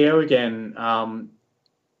worked with Teo again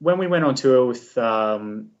when we went on tour with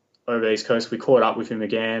over the East Coast. We caught up with him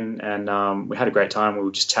again, and we had a great time. We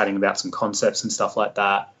were just chatting about some concepts and stuff like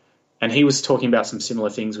that. And he was talking about some similar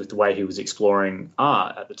things with the way he was exploring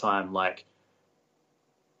art at the time, like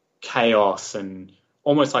chaos and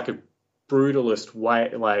almost like a brutalist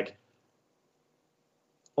way, like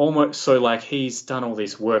almost so like he's done all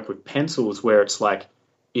this work with pencils where it's like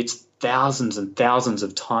it's thousands and thousands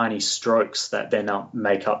of tiny strokes that then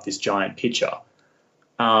make up this giant picture.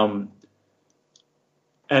 And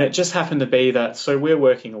it just happened to be that, so we're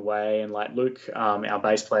working away, and like Luke, our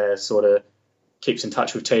bass player, sort of keeps in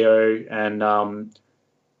touch with Teo, and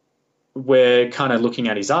we're kind of looking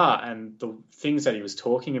at his art, and the things that he was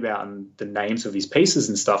talking about and the names of his pieces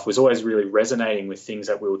and stuff was always really resonating with things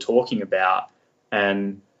that we were talking about.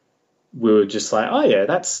 And we were just like, oh yeah,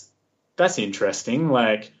 that's interesting.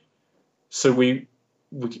 Like, so we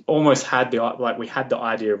almost had we had the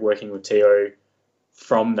idea of working with Tio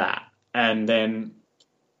from that. And then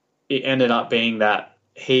it ended up being that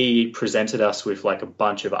he presented us with like a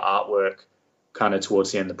bunch of artwork kind of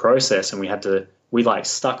towards the end of the process, and we like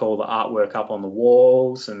stuck all the artwork up on the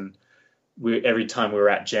walls, and every time we were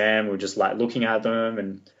at Jam, we were just like looking at them.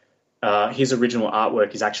 And his original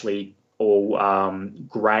artwork is actually all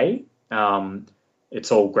grey.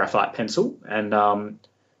 It's all graphite pencil. And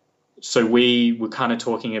so we were kind of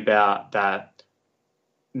talking about that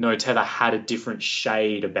No Tether had a different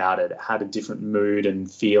shade about it. It had a different mood and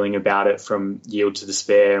feeling about it from Yield to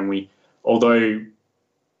Despair. And although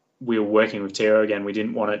we were working with Tio again, we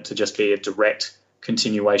didn't want it to just be a direct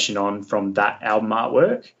continuation on from that album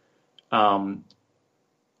artwork.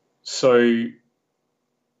 So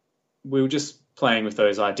we were just playing with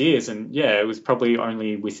those ideas, and yeah, it was probably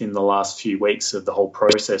only within the last few weeks of the whole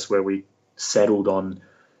process where we settled on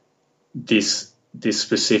this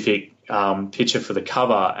specific picture for the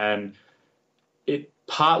cover. And it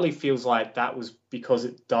partly feels like that was because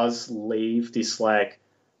it does leave this like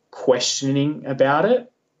questioning about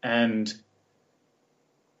it, and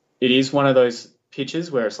it is one of those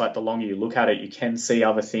pictures where it's like the longer you look at it, you can see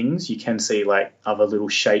other things. You can see like other little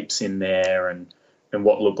shapes in there, and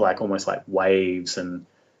what look like almost like waves, and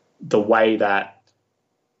the way that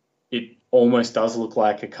it almost does look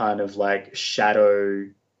like a kind of like shadow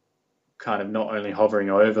kind of not only hovering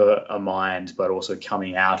over a mind but also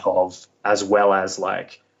coming out of, as well as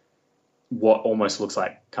like what almost looks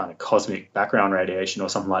like kind of cosmic background radiation or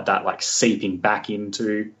something like that, like seeping back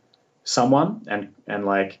into someone. And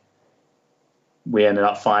like we ended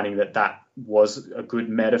up finding that was a good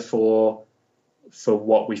metaphor for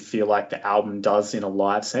what we feel like the album does in a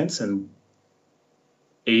live sense, and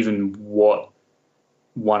even what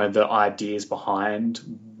one of the ideas behind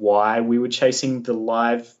why we were chasing the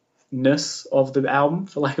liveness of the album,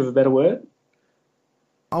 for lack of a better word.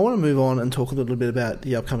 I want to move on and talk a little bit about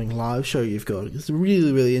the upcoming live show you've got. It's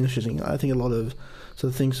really, really interesting. I think a lot of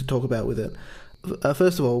sort of things to talk about with it.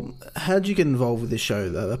 First of all, how did you get involved with this show,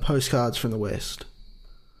 the Postcards from the West?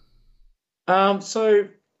 So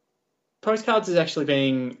Postcards is actually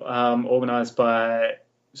being organised by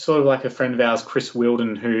sort of like a friend of ours, Chris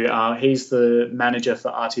Wilden, who he's the manager for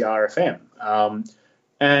RTR FM.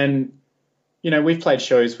 And, you know, we've played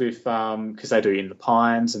shows with, because they do In the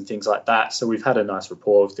Pines and things like that. So we've had a nice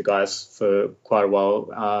rapport with the guys for quite a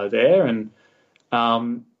while there. And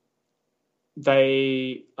I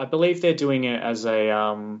believe they're doing it as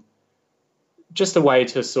just a way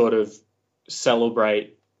to sort of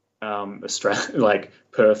celebrate Australia, like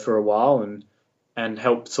Perth, for a while, and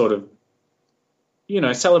help sort of, you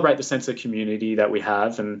know, celebrate the sense of community that we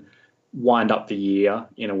have and wind up the year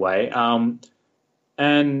in a way.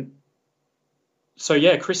 And so,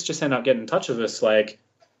 yeah, Chris just ended up getting in touch with us like,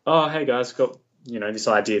 oh, hey guys, got, you know, this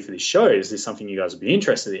idea for this show. Is this something you guys would be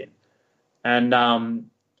interested in? And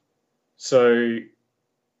so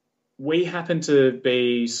we happen to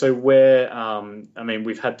be, so we're, I mean,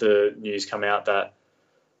 we've had the news come out that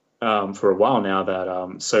for a while now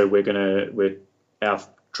that so we're our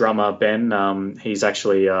drummer Ben, he's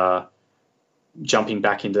actually jumping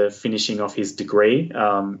back into finishing off his degree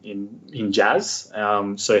in jazz.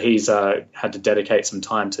 So he's had to dedicate some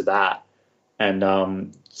time to that,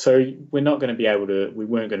 and so we weren't going to be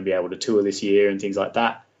able to tour this year and things like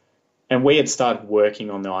that. And we had started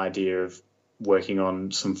working on the idea of working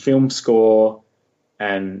on some film score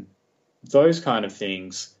and those kind of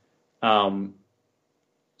things.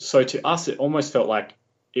 So to us, it almost felt like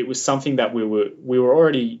it was something that we were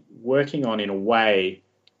already working on in a way,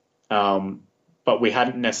 but we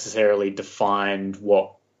hadn't necessarily defined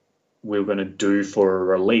what we were going to do for a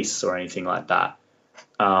release or anything like that.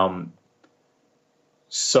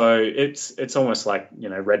 So it's almost like, you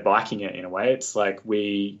know, red biking it in a way. It's like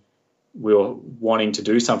we were wanting to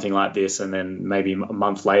do something like this, and then maybe a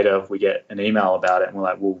month later we get an email about it, and we're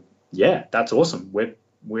like, well, yeah, that's awesome.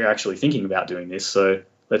 We're actually thinking about doing this, so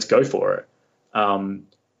let's go for it.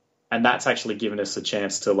 And that's actually given us a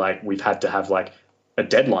chance to, like, we've had to have like a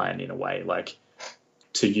deadline in a way, like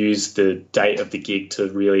to use the date of the gig to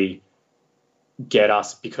really get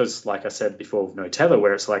us, because like I said before with No Tether,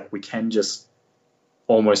 where it's like we can just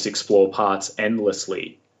almost explore parts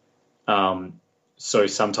endlessly. So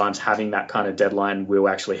sometimes having that kind of deadline will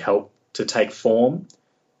actually help to take form.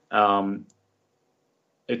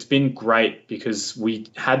 it's been great because we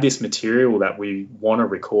had this material that we want to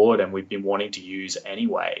record and we've been wanting to use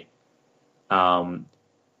anyway. And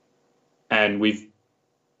we've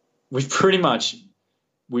pretty much,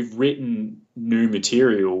 we've written new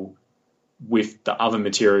material with the other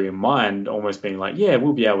material in mind, almost being like, yeah,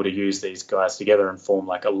 we'll be able to use these guys together and form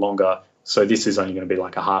like a longer, so this is only going to be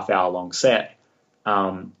like a half-hour long set.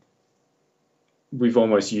 We've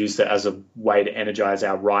almost used it as a way to energize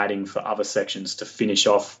our writing for other sections to finish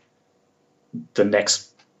off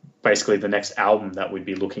basically the next album that we'd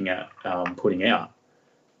be looking at putting out.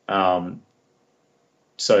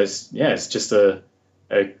 So it's just a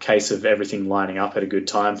case of everything lining up at a good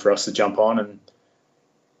time for us to jump on, and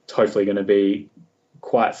it's hopefully going to be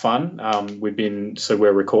quite fun.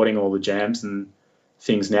 We're recording all the jams and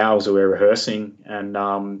things now as we're rehearsing, and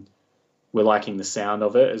we're liking the sound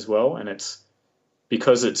of it as well. And it's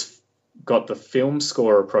because it's got the film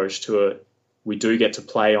score approach to it, we do get to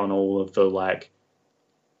play on all of the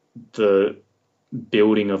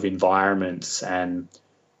building of environments and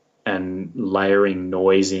layering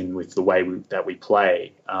noise in with the way that we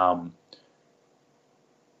play. And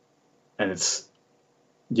it's,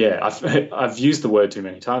 I've used the word too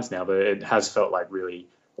many times now, but it has felt like really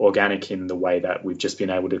organic in the way that we've just been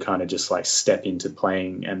able to kind of just like step into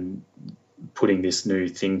playing and putting this new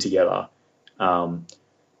thing together.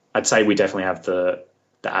 I'd say we definitely have the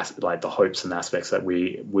hopes and aspects that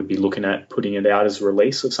we would be looking at putting it out as a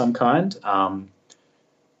release of some kind.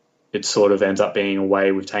 It sort of ends up being a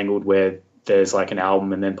way with Tangled where there's like an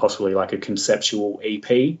album and then possibly like a conceptual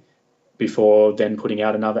EP before then putting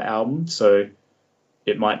out another album. So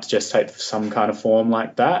it might just take some kind of form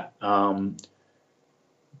like that. But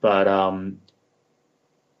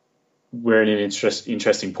we're at an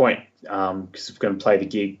interesting point because we're going to play the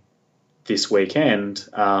gig this weekend.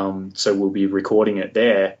 So we'll be recording it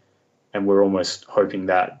there, and we're almost hoping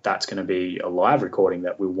that that's going to be a live recording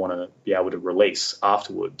that we'll want to be able to release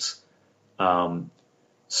afterwards.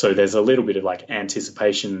 So there's a little bit of like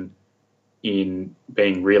anticipation in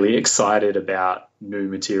being really excited about new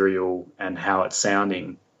material and how it's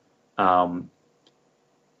sounding.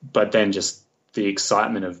 But then just the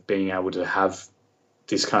excitement of being able to have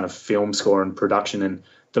this kind of film score and production, and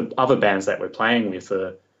the other bands that we're playing with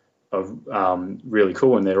are really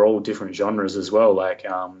cool, and they're all different genres as well. Like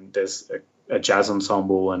there's a jazz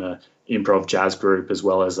ensemble and a improv jazz group, as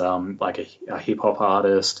well as like a hip hop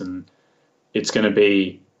artist, and it's going to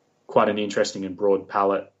be quite an interesting and broad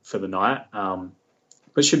palette for the night,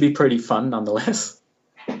 but should be pretty fun nonetheless.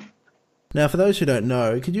 Now, for those who don't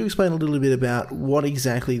know, could you explain a little bit about what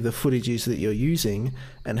exactly the footage is that you're using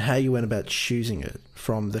and how you went about choosing it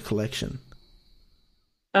from the collection?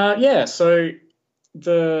 So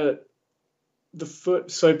so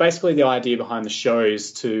basically the idea behind the show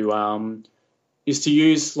is to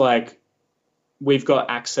use, like, we've got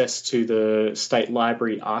access to the State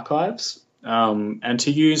Library archives, and to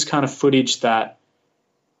use kind of footage that,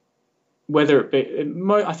 whether it be,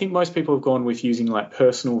 I think most people have gone with using like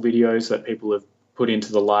personal videos that people have put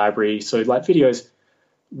into the library. So like videos,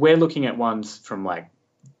 we're looking at ones from like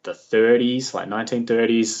the 30s, like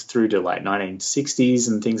 1930s through to like 1960s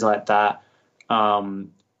and things like that.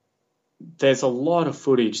 There's a lot of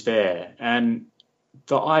footage there, and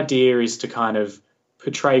the idea is to kind of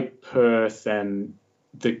portray Perth and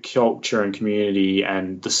the culture and community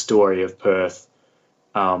and the story of Perth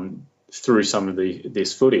through some of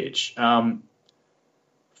this footage.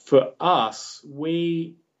 For us,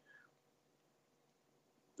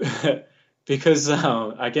 because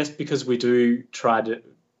I guess because we do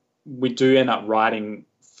end up writing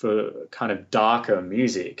for kind of darker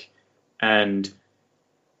music, and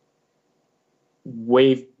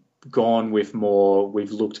we've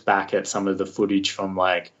looked back at some of the footage from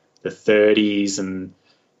like the 30s and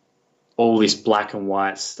all this black and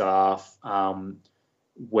white stuff,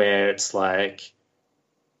 where it's like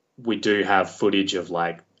we do have footage of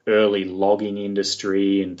like early logging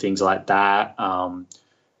industry and things like that.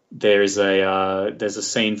 There's a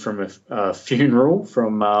scene from a funeral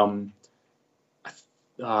from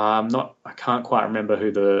I can't quite remember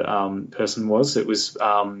who the person was. It was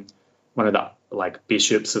one of the like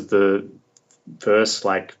bishops of the first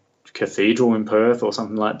like cathedral in Perth or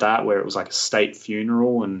something like that, where it was like a state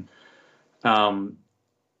funeral, and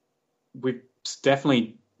we've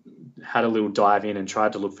definitely had a little dive in and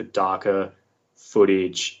tried to look for darker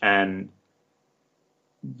footage, and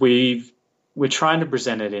we're trying to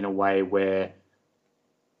present it in a way where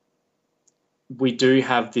we do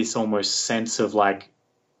have this almost sense of like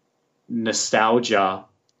nostalgia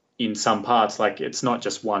in some parts. Like it's not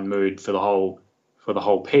just one mood for the whole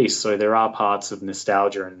piece. So there are parts of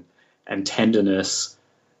nostalgia and tenderness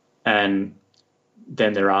And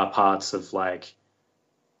then there are parts of like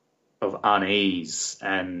of unease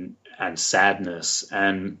and sadness,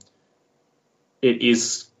 and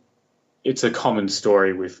it's a common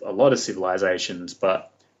story with a lot of civilizations,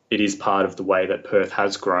 but it is part of the way that Perth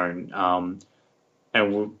has grown.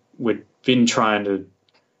 And we've been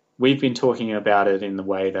talking about it in the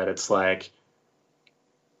way that it's like,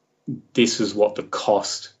 this is what the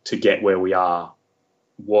cost to get where we are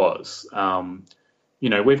was.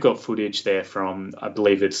 We've got footage there from, I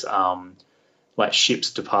believe it's like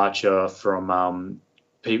ships departure from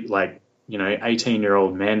people like,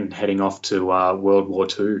 18-year-old men heading off to World War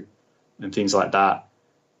II and things like that.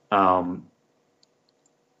 And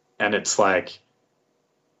it's like,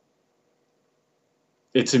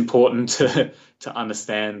 it's important to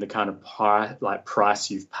understand the kind of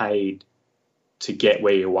price you've paid to get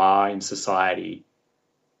where you are in society.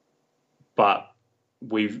 But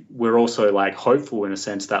we're also like hopeful in a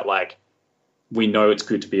sense that like we know it's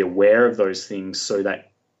good to be aware of those things, so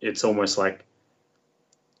that it's almost like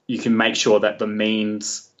you can make sure that the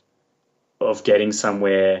means of getting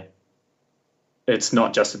somewhere, it's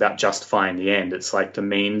not just about justifying the end. It's like the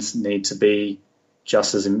means need to be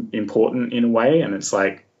just as important in a way. And it's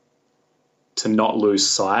like to not lose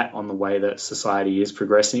sight on the way that society is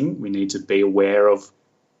progressing. We need to be aware of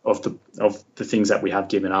the things that we have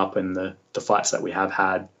given up and the fights that we have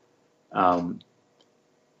had,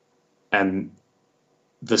 and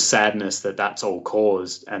the sadness that that's all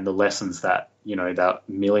caused, and the lessons that that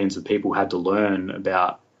millions of people had to learn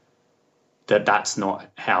about that. That's not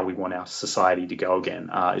how we want our society to go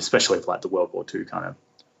again, especially with like the World War II kind of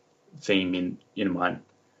theme in mind.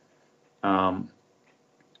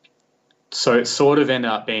 So it sort of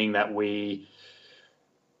ended up being that we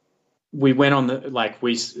went on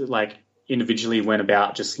we individually went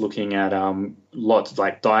about just looking at lots,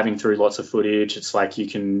 like diving through lots of footage. It's like you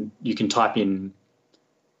can type in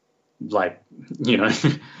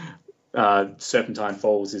Serpentine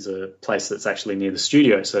Falls is a place that's actually near the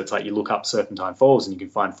studio, so it's like you look up Serpentine Falls and you can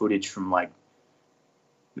find footage from like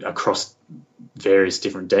across various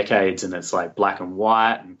different decades, and it's like black and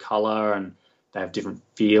white and color, and they have different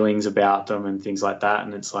feelings about them and things like that.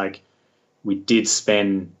 And it's like we did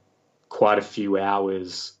spend quite a few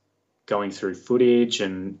hours going through footage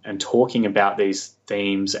and talking about these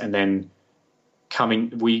themes, and then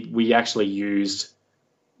we actually used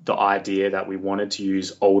the idea that we wanted to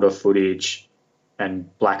use older footage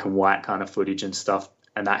and black and white kind of footage and stuff,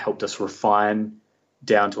 and that helped us refine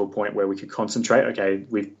down to a point where we could concentrate. Okay,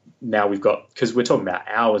 we've got, because we're talking about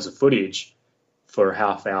hours of footage for a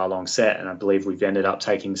half-hour long set, and I believe we've ended up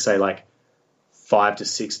taking, say, like 5 to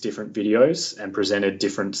 6 different videos and presented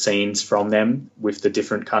different scenes from them with the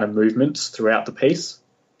different kind of movements throughout the piece.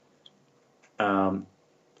 And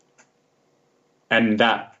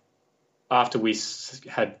that, after we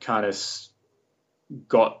had kind of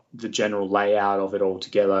got the general layout of it all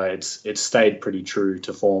together, it's stayed pretty true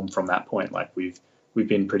to form from that point. Like we've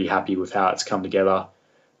been pretty happy with how it's come together.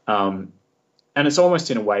 And it's almost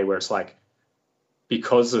in a way where it's like,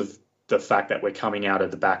 because of the fact that we're coming out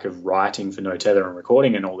of the back of writing for No Tether and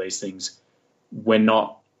recording and all these things,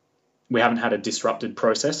 we haven't had a disrupted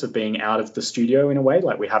process of being out of the studio in a way.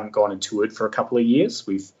 Like we haven't gone and toured for a couple of years.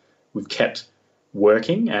 We've kept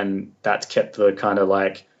working, and that's kept the kind of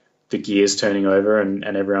like the gears turning over, and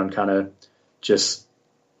everyone kind of just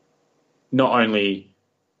not only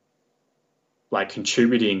like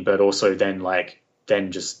contributing, but also then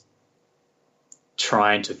just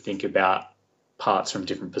trying to think about parts from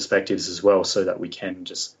different perspectives as well, so that we can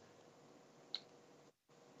just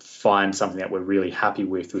find something that we're really happy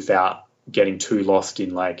with without getting too lost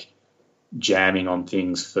in like jamming on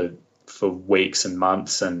things for weeks and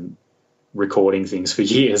months and recording things for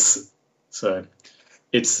years. So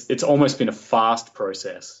it's almost been a fast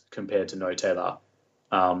process compared to No Tether,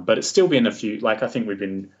 but it's still been a few, like I think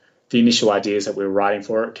the initial ideas that we were writing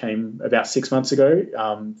for it came about 6 months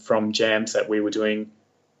ago, from jams that we were doing,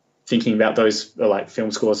 thinking about those like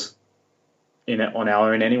film scores on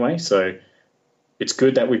our own anyway. So it's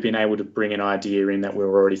good that we've been able to bring an idea in that we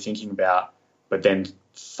were already thinking about, but then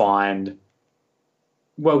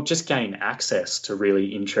just gain access to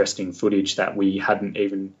really interesting footage that we hadn't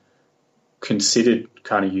even considered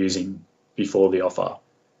kind of using before the offer.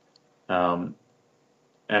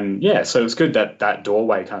 And yeah, so it's good that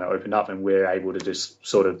doorway kind of opened up, and we're able to just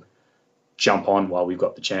sort of jump on while we've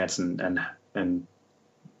got the chance and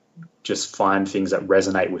just find things that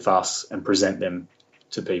resonate with us and present them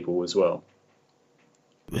to people as well.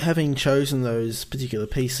 Having chosen those particular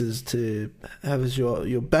pieces to have as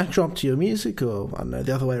your backdrop to your music, or I don't know,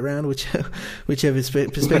 the other way around, whichever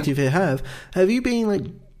perspective you have you been like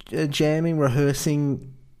jamming,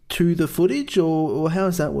 rehearsing to the footage, or how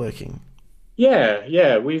is that working?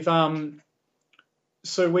 Yeah. We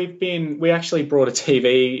actually brought a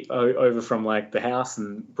TV over from like the house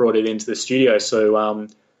and brought it into the studio. So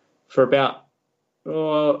for about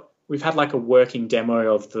we've had like a working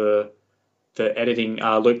demo of the editing.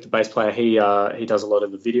 Luke, the bass player, he does a lot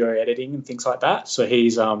of the video editing and things like that. So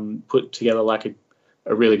he's put together like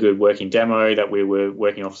a really good working demo that we were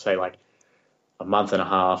working off, say like a month and a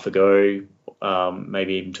half ago,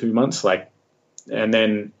 maybe even 2 months. And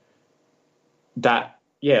then that,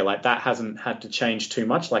 yeah, like that hasn't had to change too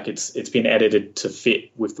much. Like it's been edited to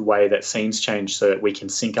fit with the way that scenes change, so that we can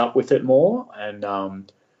sync up with it more.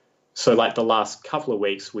 And so like the last couple of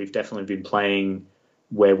weeks, we've definitely been playing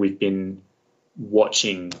where we've been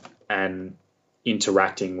watching and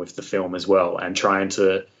interacting with the film as well, and trying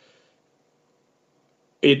to.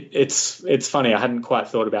 It's funny. I hadn't quite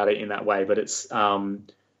thought about it in that way, but it's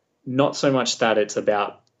not so much that it's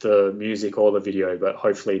about the music or the video, but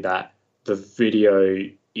hopefully that the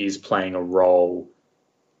video is playing a role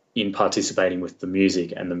in participating with the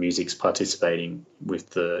music, and the music's participating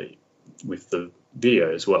with the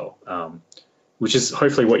video as well, which is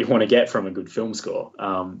hopefully what you want to get from a good film score.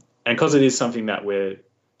 And because it is something that we're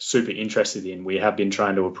super interested in, we have been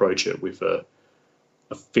trying to approach it with a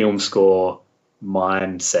film score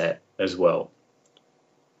mindset as well.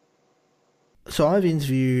 So I've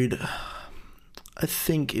interviewed, I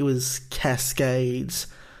think it was Cascades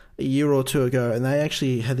a year or two ago, and they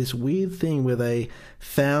actually had this weird thing where they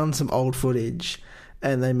found some old footage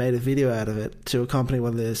and they made a video out of it to accompany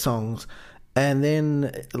one of their songs. And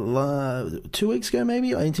then 2 weeks ago,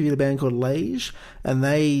 maybe, I interviewed a band called Lage, and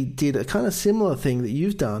they did a kind of similar thing that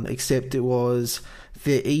you've done, except it was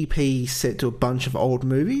their EP set to a bunch of old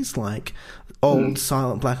movies, like old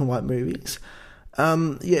silent black and white movies.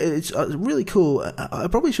 Yeah, it's really cool. I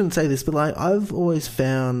probably shouldn't say this, but like I've always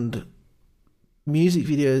found music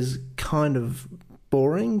videos kind of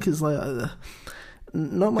boring, because like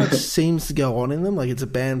not much seems to go on in them. Like it's a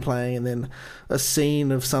band playing and then a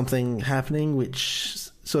scene of something happening, which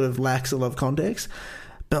sort of lacks a lot of context.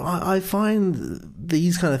 But I find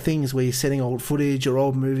these kind of things where you're setting old footage or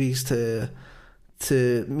old movies to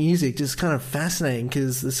music just kind of fascinating,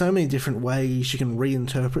 because there's so many different ways you can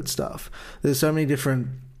reinterpret stuff. There's so many different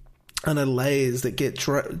layers that get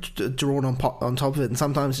drawn on top of it, and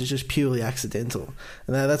sometimes it's just purely accidental.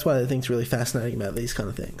 And that's why I think it's really fascinating about these kind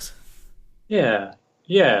of things. Yeah.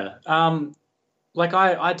 Like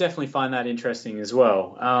I definitely find that interesting as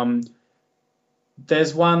well.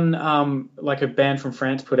 There's one, like a band from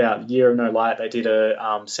France put out Year of No Light. They did a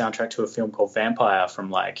soundtrack to a film called Vampire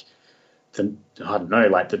from like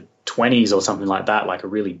like the 20s or something like that, like a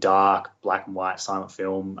really dark black and white silent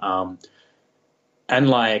film. And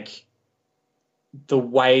like the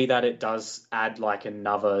way that it does add like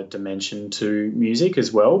another dimension to music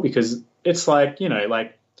as well, because it's like,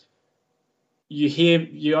 like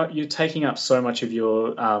you're taking up so much of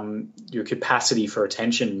your capacity for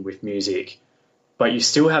attention with music, but you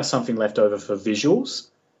still have something left over for visuals.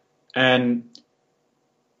 And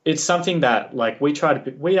it's something that like we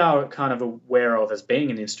are kind of aware of as being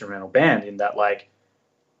an instrumental band, in that like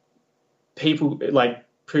people like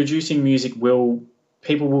producing music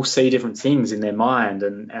people will see different things in their mind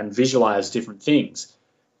and visualize different things.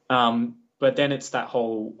 But then it's that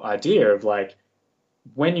whole idea of like,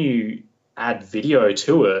 when you add video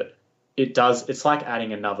to it, it's like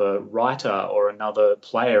adding another writer or another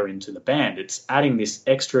player into the band. It's adding this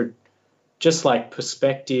extra just like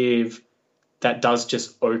perspective that does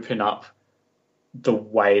just open up the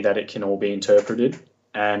way that it can all be interpreted.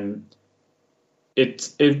 And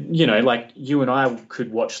it like you and I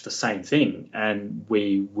could watch the same thing and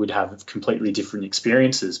we would have completely different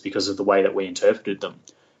experiences because of the way that we interpreted them.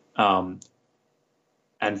 And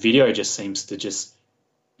video just seems to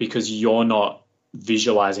because you're not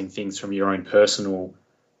visualizing things from your own personal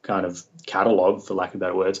kind of catalog, for lack of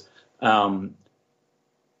better words,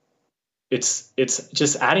 it's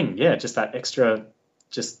just adding, just that extra,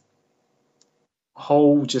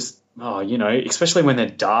 especially when they're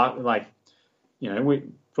dark, like, we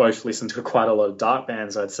both listen to quite a lot of dark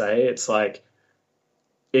bands, I'd say. It's like,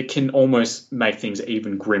 it can almost make things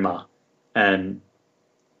even grimmer. And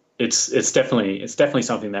it's definitely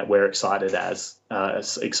something that we're excited about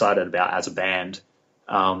as a band.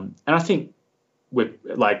 And I think we're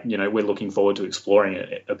looking forward to exploring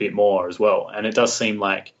it a bit more as well. And it does seem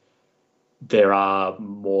like there are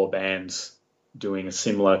more bands doing a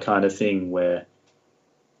similar kind of thing, where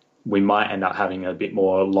we might end up having a bit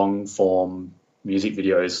more long form music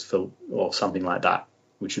videos or something like that,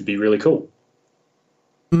 which would be really cool.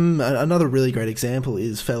 Another really great example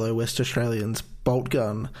is fellow West Australians Bolt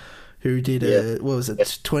Gun, who did what was it,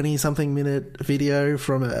 20-something minute video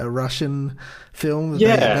from a Russian film that they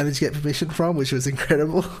managed to get permission from, which was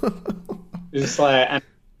incredible. It's like, and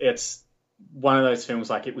it's one of those films,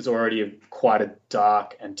 like, it was already quite a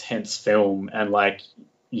dark and tense film, and like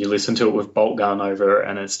you listen to it with Bolt Gun over,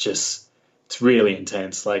 and it's really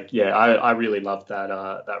intense. Like, I really loved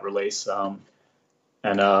that release.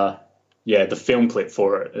 The film clip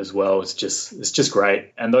for it as well is just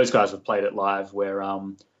great. And those guys have played it live where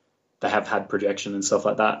they have had projection and stuff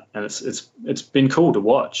like that, and it's been cool to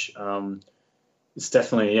watch. It's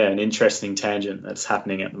definitely an interesting tangent that's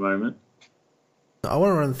happening at the moment. I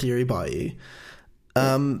want to run a theory by you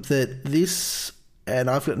that this,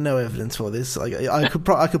 and I've got no evidence for this. Like, I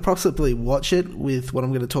could possibly watch it with what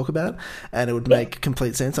I'm going to talk about, and it would make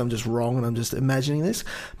complete sense. I'm just wrong, and I'm just imagining this.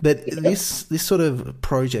 But this sort of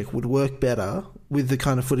project would work better with the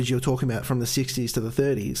kind of footage you're talking about from the 60s to the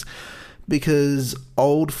 30s, because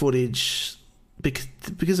old footage,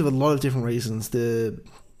 because of a lot of different reasons, the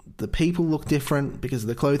people look different because of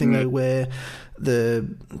the clothing they wear,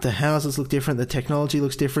 the houses look different, the technology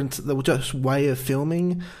looks different, the just way of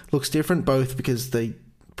filming looks different, both because they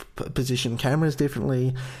position cameras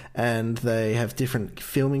differently and they have different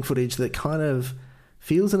filming footage that kind of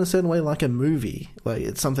feels in a certain way like a movie, like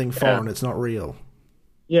it's something foreign, it's not real.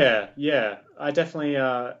 I definitely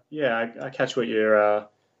I catch what you're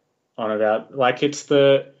on about. Like, it's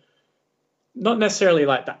not necessarily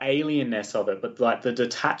like the alienness of it, but like the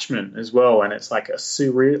detachment as well. And it's like a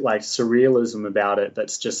surrealism about it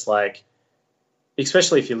that's just like,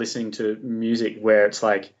 especially if you're listening to music where it's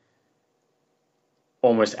like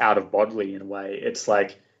almost out of bodily in a way. It's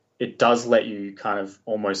like, it does let you kind of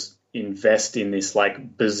almost invest in this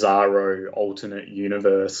like bizarro alternate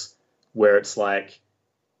universe where it's like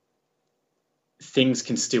things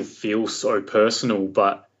can still feel so personal,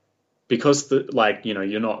 but because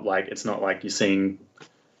you're not like, it's not like you're seeing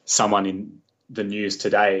someone in the news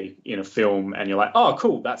today in a film and you're like, oh,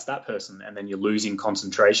 cool, that's that person. And then you're losing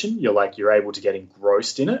concentration. You're able to get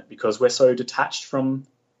engrossed in it because we're so detached from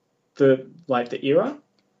the era.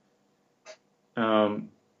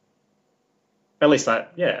 At least I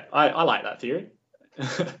like that theory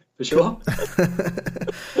for sure.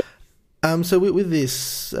 So with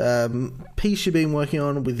this piece you've been working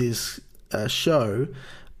on with this show,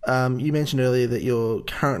 you mentioned earlier that you're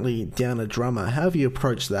currently down a drummer. How have you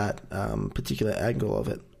approached that particular angle of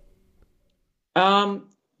it?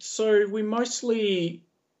 So we mostly,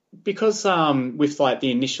 because with like the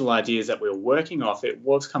initial ideas that we were working off, it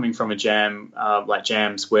was coming from a jam, like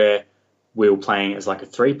jams where we were playing as like a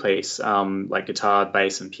three-piece, like guitar,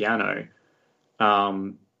 bass, and piano.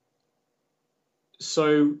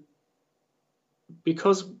 So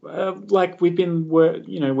because like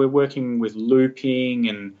we're working with looping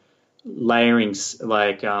and layering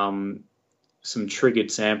like some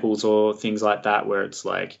triggered samples or things like that, where it's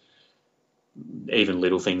like even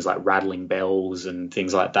little things like rattling bells and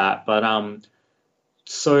things like that. But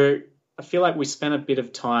so I feel like we spent a bit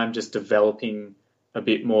of time just developing a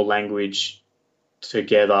bit more language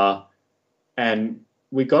together, and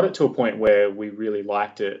we got it to a point where we really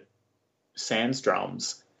liked it sans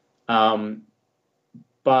drums.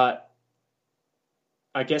 But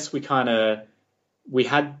I guess we had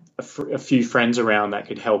a few friends around that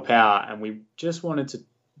could help out, and we just wanted to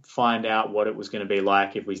find out what it was going to be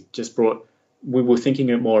like if we were thinking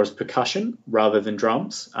it more as percussion rather than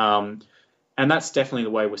drums. And that's definitely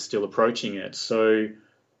the way we're still approaching it. So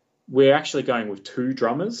we're actually going with two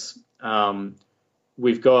drummers.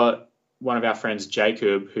 We've got one of our friends,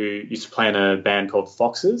 Jacob, who used to play in a band called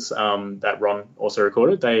Foxes that Ron also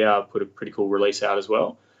recorded. They put a pretty cool release out as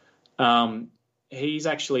well. He's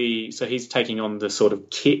taking on the sort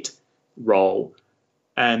of kit role.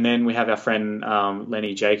 And then we have our friend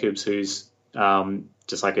Lenny Jacobs, who's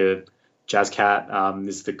just like a jazz cat.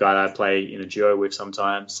 This is the guy that I play in a duo with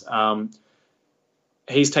sometimes.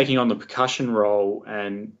 He's taking on the percussion role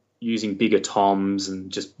and using bigger toms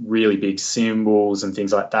and just really big cymbals and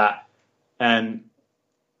things like that. And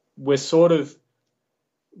we're sort of,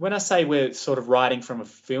 when I say we're sort of writing from a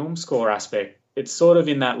film score aspect, it's sort of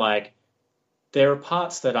in that, like, there are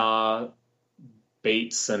parts that are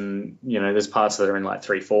beats and, there's parts that are in like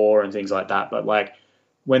 3/4 and things like that. But like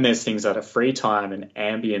when there's things that are free time and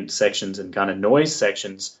ambient sections and kind of noise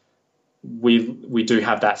sections, we do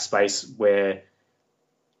have that space where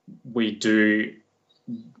we're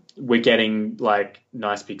getting like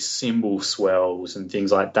nice big cymbal swells and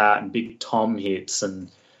things like that, and big tom hits and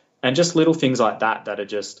just little things like that are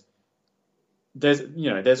just,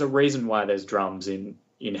 there's a reason why there's drums in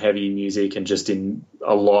in heavy music and just in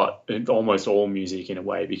almost all music in a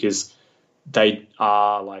way, because they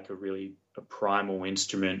are like a primal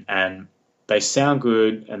instrument, and they sound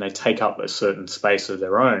good and they take up a certain space of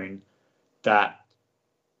their own that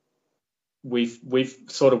we've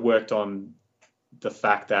sort of worked on the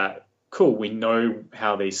fact that, cool, we know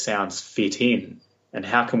how these sounds fit in and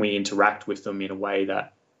how can we interact with them in a way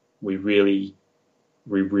that we really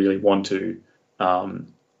want to,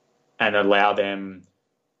 and allow them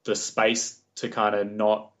the space to kind of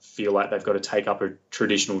not feel like they've got to take up a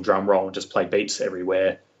traditional drum roll and just play beats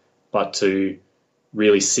everywhere, but to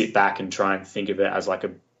really sit back and try and think of it as like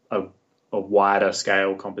a wider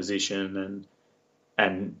scale composition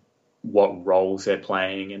and what roles they're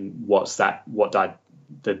playing and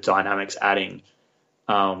the dynamics adding.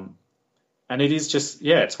 And it is just,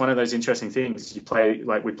 it's one of those interesting things. We play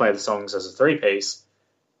the songs as a 3-piece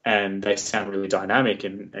and they sound really dynamic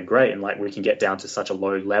and great. And like we can get down to such a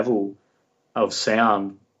low level of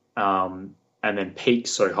sound, and then peak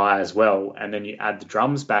so high as well. And then you add the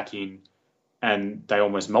drums back in and they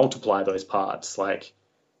almost multiply those parts. Like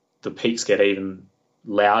the peaks get even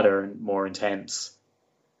louder and more intense.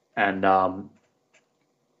 And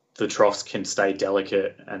the troughs can stay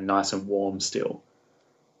delicate and nice and warm still.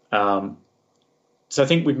 So I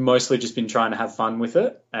think we've mostly just been trying to have fun with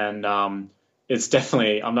it. And it's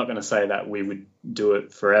definitely, I'm not going to say that we would do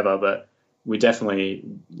it forever, but we definitely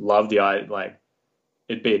love the idea. Like,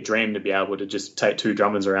 it'd be a dream to be able to just take 2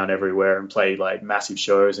 drummers around everywhere and play like massive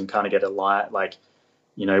shows and kind of get a light. Like,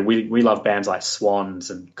 you know, we love bands like Swans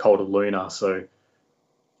and Cult of Luna. So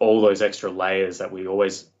all those extra layers that we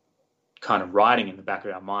always kind of writing in the back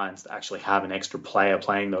of our minds to actually have an extra player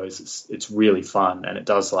playing those, it's really fun, and it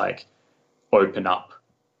does like open up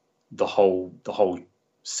the whole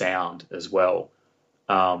sound as well.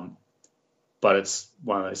 But it's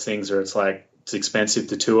one of those things where it's like it's expensive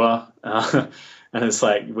to tour, and it's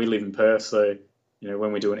like we live in Perth, so you know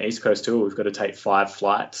when we do an East Coast tour, we've got to take 5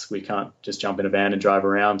 flights. We can't just jump in a van and drive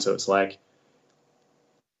around. So it's like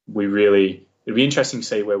it'd be interesting to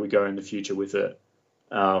see where we go in the future with it.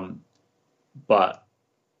 But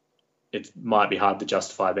it might be hard to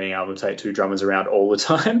justify being able to take 2 drummers around all the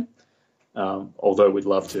time, although we'd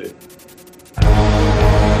love to.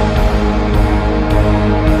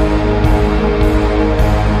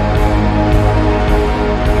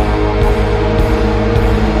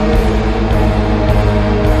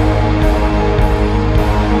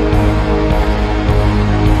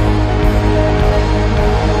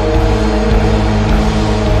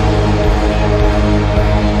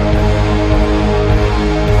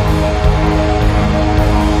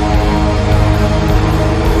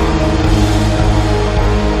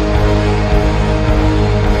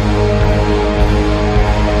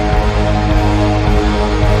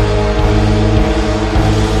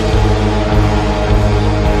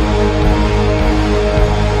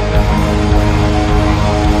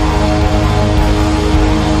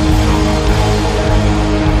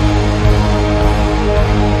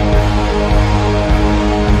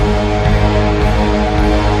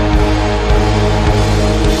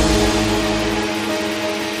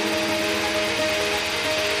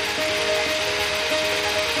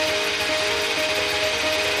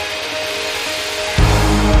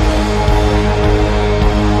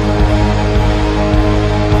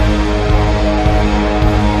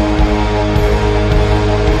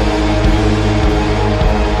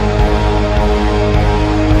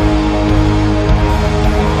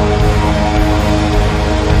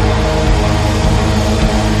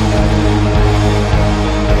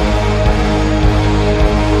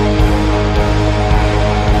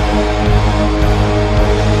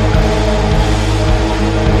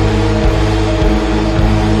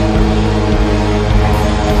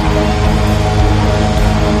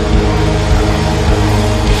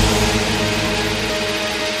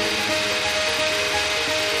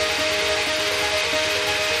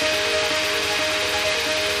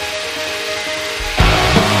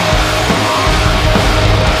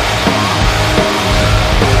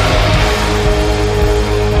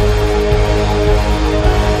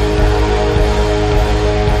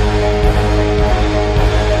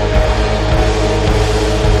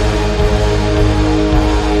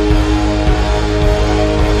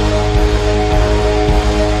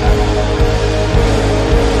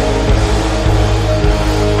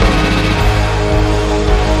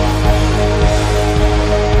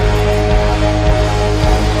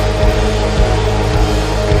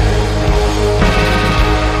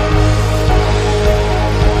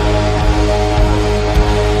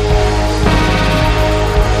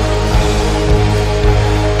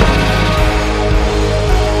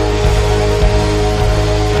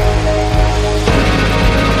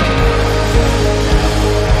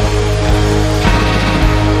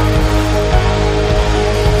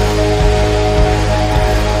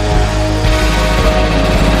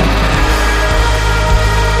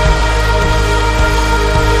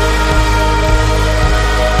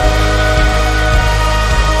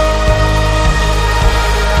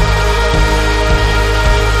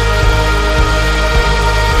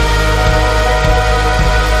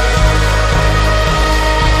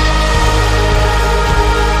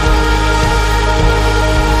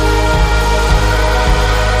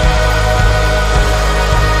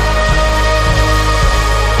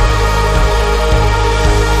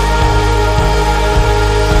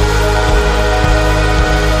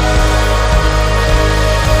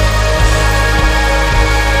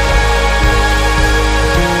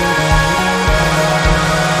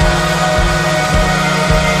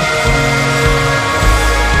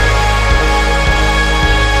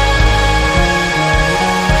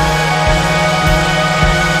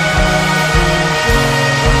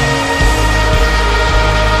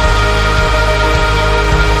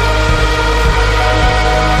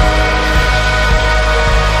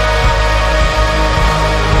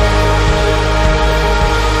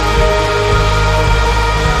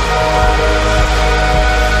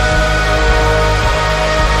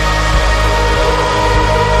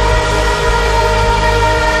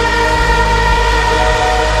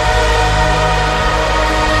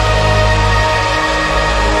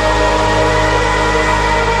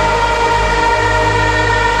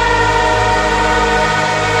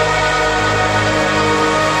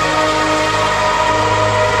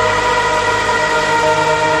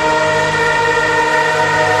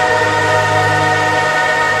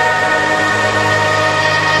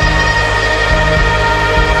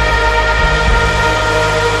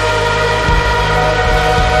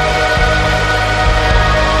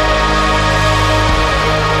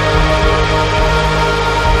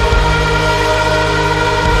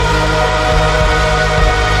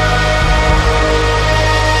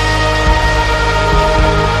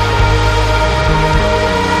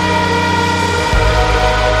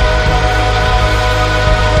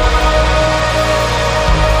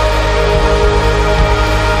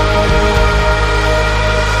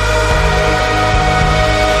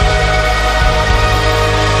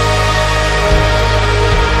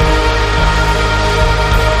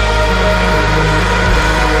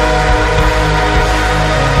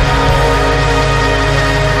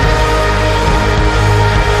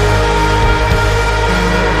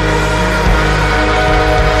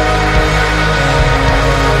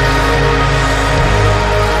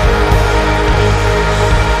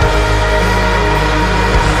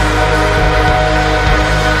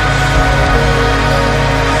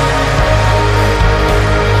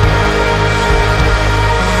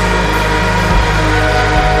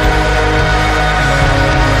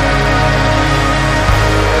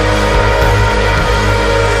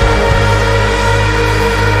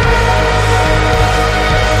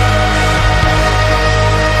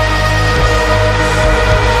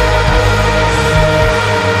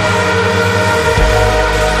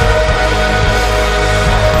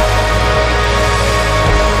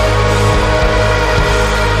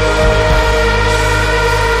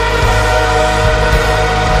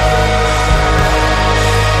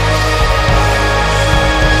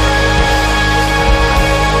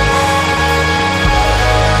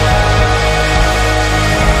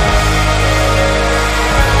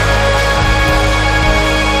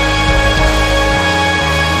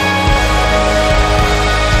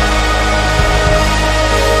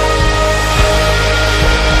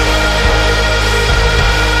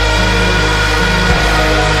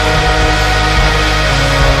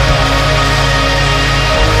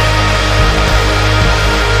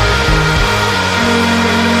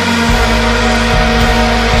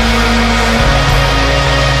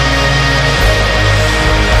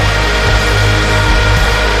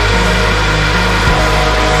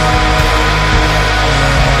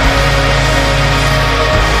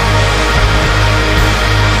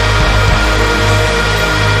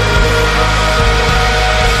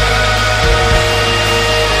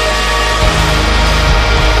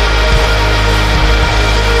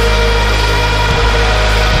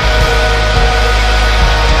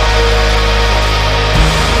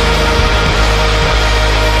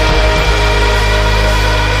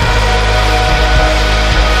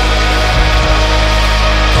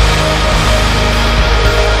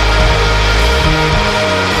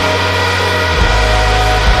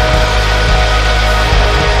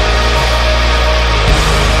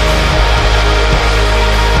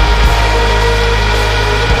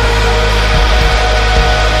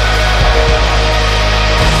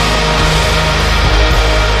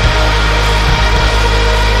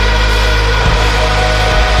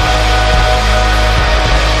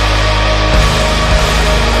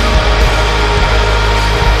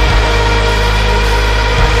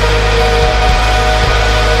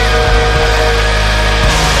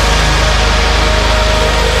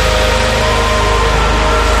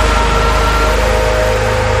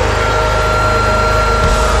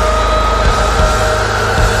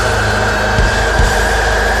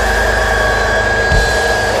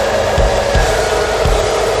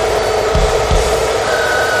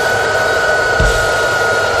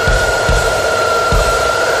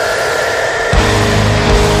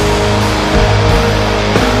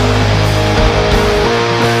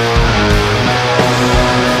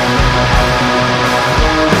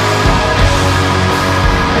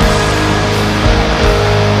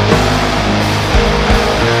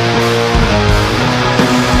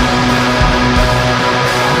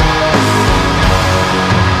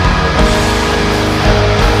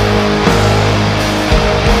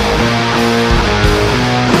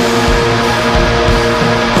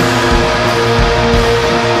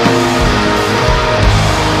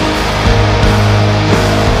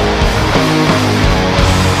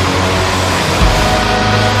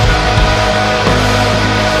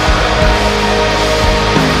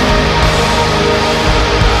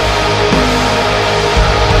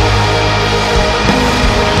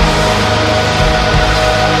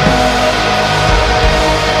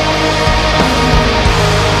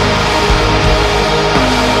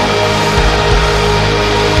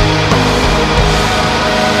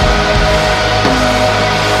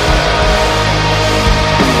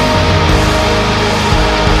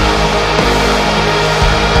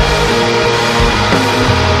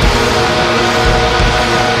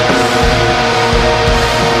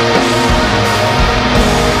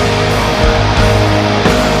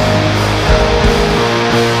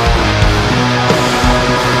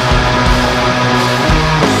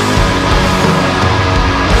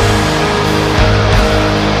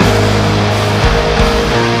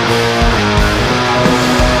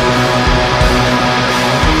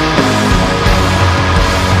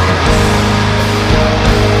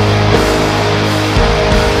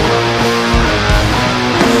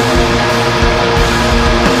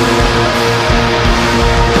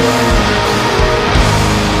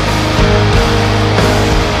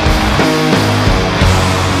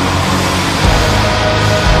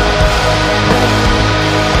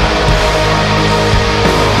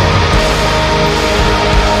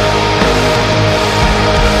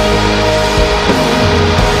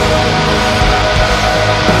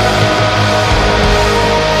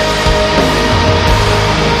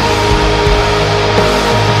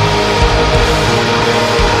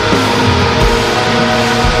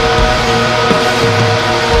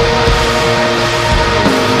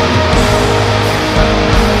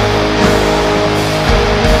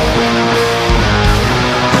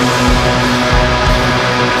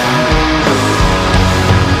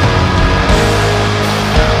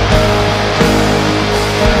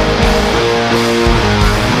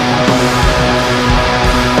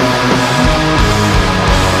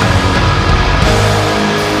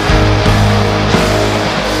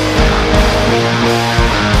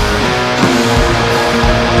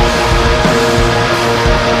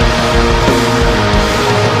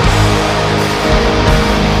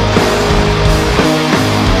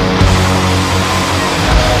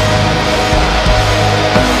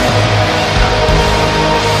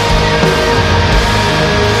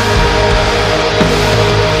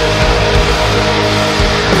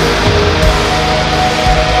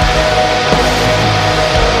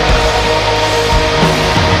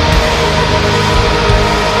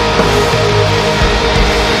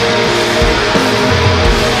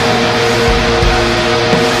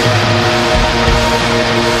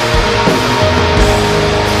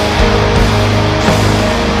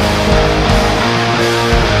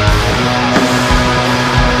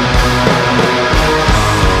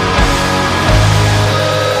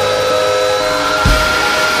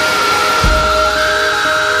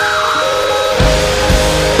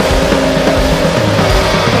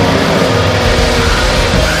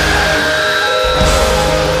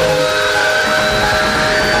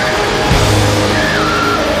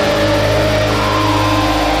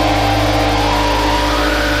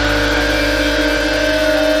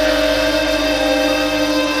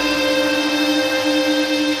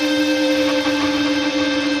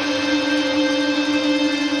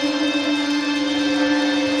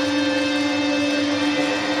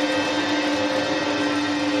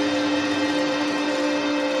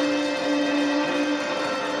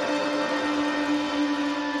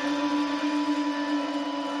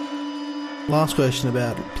 last question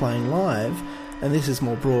about playing live, and this is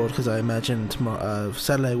more broad because I imagine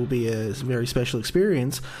Saturday will be a very special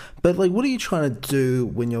experience, but like, what are you trying to do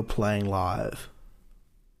when you're playing live?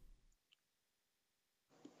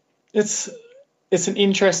 It's an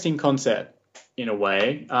interesting concept in a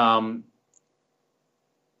way. For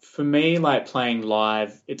me, like playing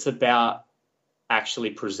live, it's about actually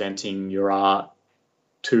presenting your art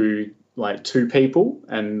to people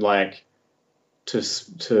and like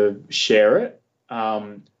to share it.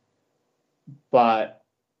 But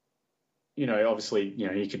obviously,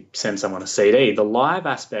 you could send someone a CD. The live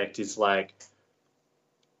aspect is like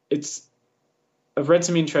I've read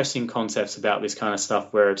some interesting concepts about this kind of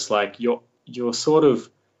stuff where it's like you're sort of,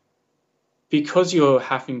 because you're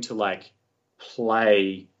having to like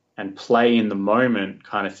play in the moment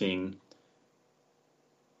kind of thing.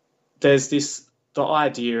 There's the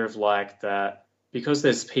idea of like that, because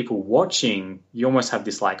there's people watching, you almost have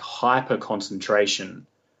this like hyper concentration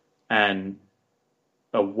and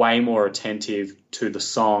are way more attentive to the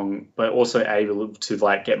song, but also able to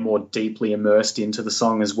like get more deeply immersed into the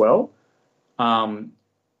song as well. And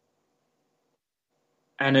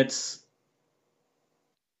it's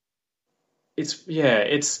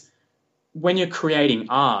when you're creating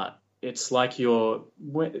art, it's like you're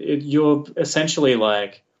essentially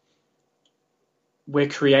like, we're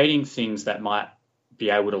creating things that might be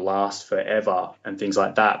able to last forever and things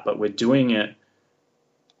like that, but we're doing it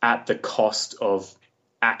at the cost of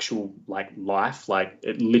actual like life. Like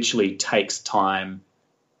it literally takes time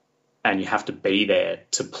and you have to be there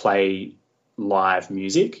to play live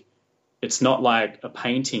music. It's not like a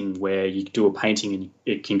painting where you do a painting and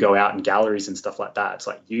it can go out in galleries and stuff like that. It's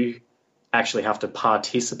like you actually have to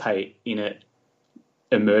participate in it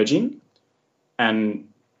emerging. And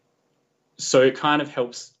so it kind of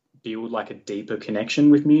helps build like a deeper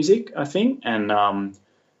connection with music, I think. And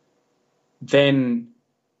then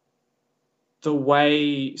so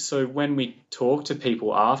when we talk to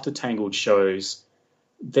people after Tangled shows,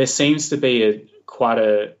 there seems to be quite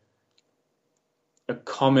a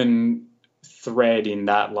common thread in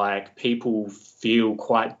that, like, people feel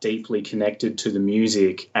quite deeply connected to the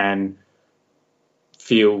music and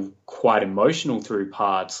feel quite emotional through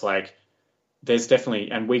parts. Like there's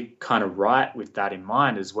definitely, and we kind of write with that in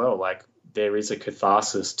mind as well, like there is a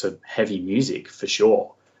catharsis to heavy music for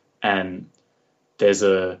sure, and there's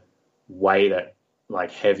a way that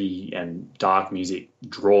like heavy and dark music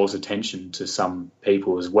draws attention to some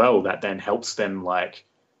people as well, that then helps them like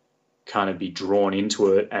kind of be drawn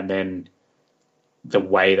into it. And then the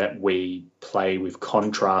way that we play with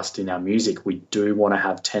contrast in our music, we do want to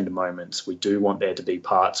have tender moments. We do want there to be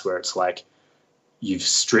parts where it's like you've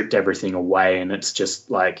stripped everything away and it's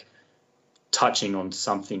just like touching on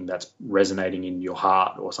something that's resonating in your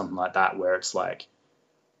heart or something like that, where it's like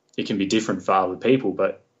it can be different for other people,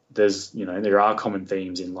 but there are common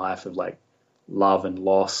themes in life of like love and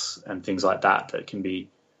loss and things like that can be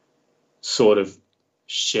sort of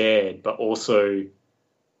shared, but also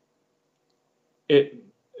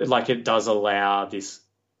it does allow this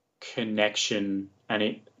connection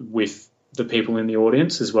with the people in the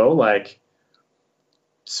audience as well. Like,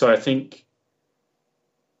 so I think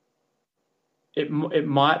it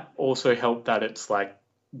might also help that it's like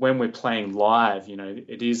when we're playing live,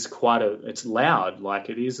 it is it's loud. Like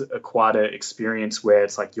it is quite an experience where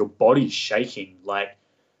it's like your body's shaking. Like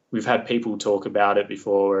we've had people talk about it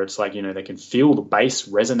before where it's like, they can feel the bass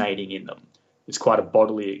resonating in them. It's quite a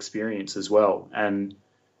bodily experience as well. And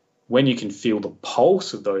when you can feel the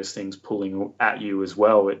pulse of those things pulling at you as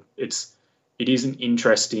well, it is an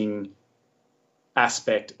interesting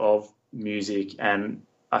aspect of music. And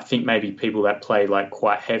I think maybe people that play like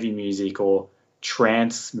quite heavy music or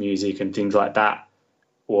trance music and things like that,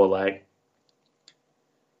 or like,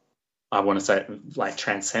 I want to say like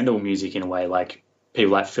transcendental music in a way, like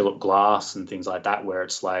people like Philip Glass and things like that, where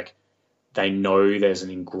it's like they know there's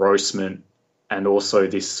an engrossment and also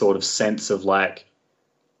this sort of sense of like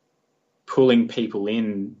pulling people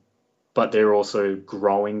in, but they're also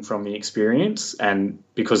growing from the experience, and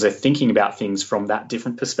because they're thinking about things from that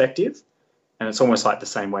different perspective. And it's almost like the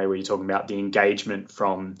same way where you're talking about the engagement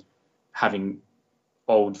from having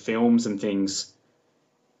old films and things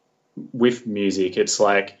with music. It's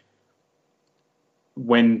like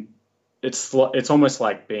when it's almost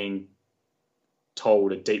like being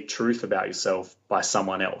told a deep truth about yourself by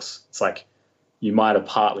someone else. It's like you might have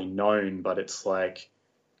partly known, but it's like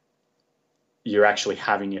you're actually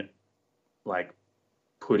having it like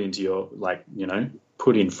put into your, like,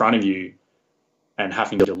 put in front of you and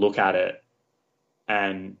having to look at it.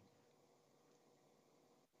 And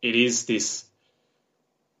it is this,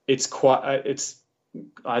 it's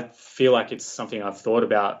I feel like it's something I've thought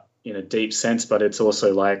about in a deep sense, but it's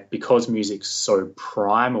also like, because music's so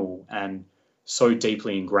primal and so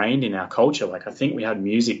deeply ingrained in our culture. Like, I think we had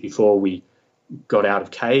music before we got out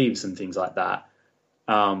of caves and things like that.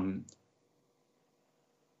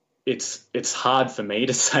 It's hard for me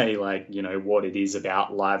to say, like, you know, what it is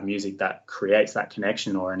about live music that creates that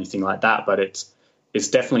connection or anything like that, but it's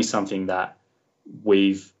definitely something that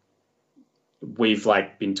we've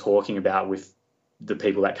like been talking about with the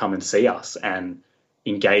people that come and see us and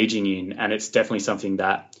engaging in. And it's definitely something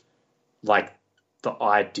that, like, the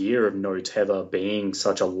idea of No Tether being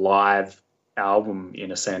such a live album,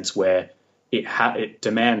 in a sense, where it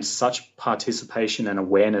demands such participation and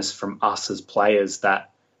awareness from us as players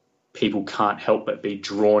that people can't help but be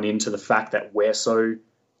drawn into the fact that we're so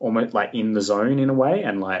almost like in the zone in a way.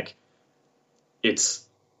 And like, it's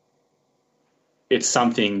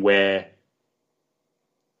something where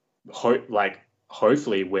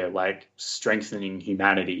hopefully we're like strengthening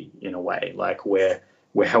humanity in a way. Like, we're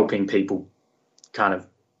helping people kind of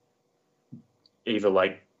either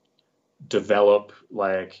like develop,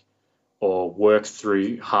 like, or work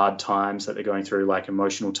through hard times that they're going through, like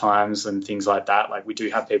emotional times and things like that. Like, we do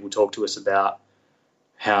have people talk to us about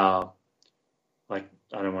how, like,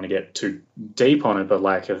 I don't want to get too deep on it, but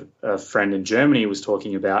like a friend in Germany was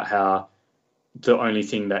talking about how the only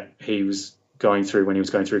thing that he was going through when he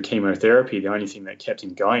was going through chemotherapy, the only thing that kept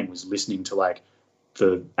him going was listening to like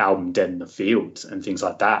the album Dead in the Fields and things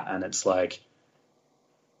like that. And it's like,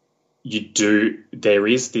 there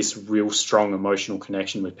is this real strong emotional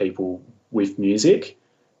connection with people with music.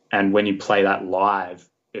 And when you play that live,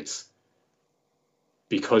 it's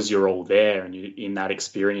because you're all there and you're in that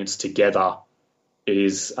experience together. It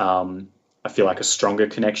is, I feel like, a stronger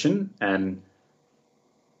connection, and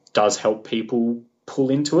does help people pull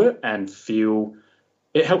into it and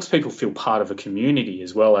it helps people feel part of a community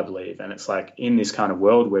as well, I believe. And it's like, in this kind of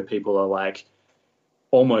world where people are like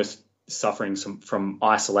almost suffering from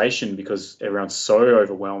isolation because everyone's so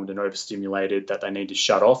overwhelmed and overstimulated that they need to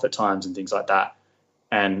shut off at times and things like that.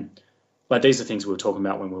 And like, these are things we were talking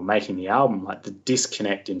about when we were making the album, like the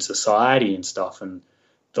disconnect in society and stuff, and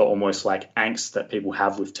the almost like angst that people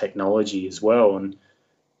have with technology as well. And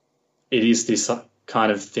it is this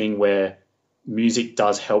kind of thing where music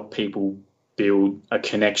does help people build a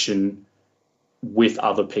connection with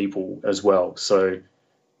other people as well. So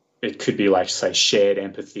it could be like, say, shared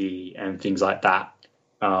empathy and things like that.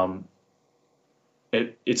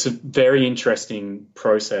 It's a very interesting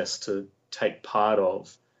process to take part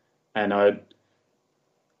of. And I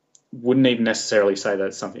wouldn't even necessarily say that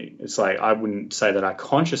it's something, it's like, I wouldn't say that I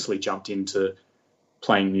consciously jumped into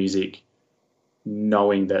playing music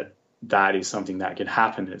knowing that that is something that could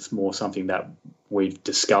happen. It's more something that we've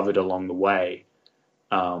discovered along the way.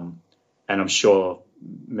 And I'm sure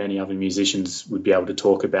many other musicians would be able to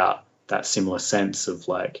talk about that similar sense of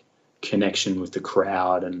like connection with the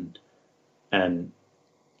crowd and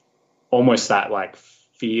almost that like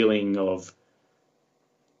feeling of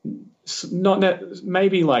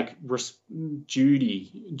maybe like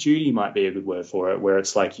duty might be a good word for it, where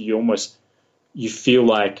it's like you feel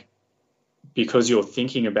like, because you're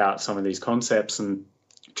thinking about some of these concepts and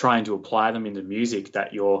trying to apply them into music,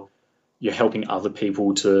 that you're helping other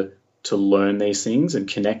people to learn these things and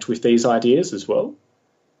connect with these ideas as well.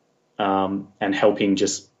 And helping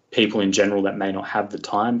just people in general that may not have the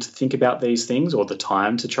time to think about these things, or the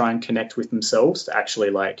time to try and connect with themselves, to actually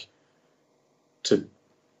like to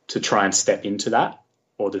try and step into that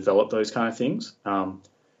or develop those kind of things,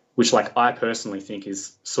 which like I personally think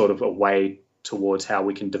is sort of a way towards how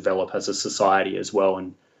we can develop as a society as well,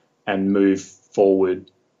 and move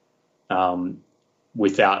forward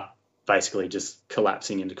without basically just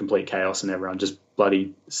collapsing into complete chaos and everyone just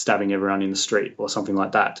bloody stabbing everyone in the street or something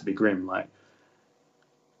like that, to be grim. Like,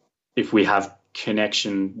 if we have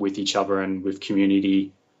connection with each other and with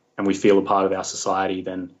community and we feel a part of our society,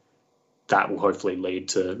 then that will hopefully lead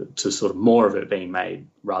to sort of more of it being made,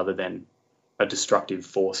 rather than a destructive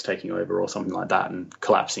force taking over or something like that and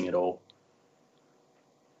collapsing it all.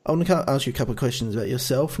 I want to ask you a couple of questions about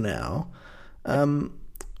yourself now.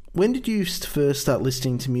 When did you first start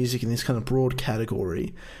listening to music in this kind of broad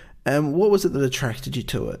category, and what was it that attracted you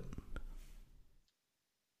to it?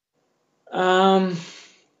 I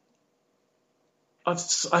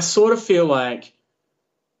sort of feel like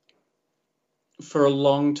for a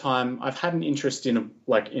long time I've had an interest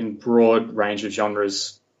in broad range of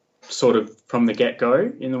genres, sort of from the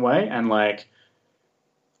get-go in a way, and like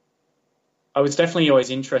I was definitely always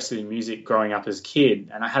interested in music growing up as a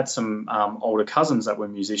kid, and I had some older cousins that were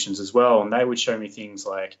musicians as well, and they would show me things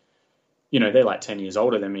like they're like 10 years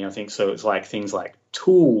older than me, I think. So it's like things like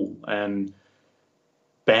Tool and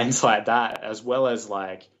bands like that, as well as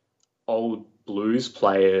like old blues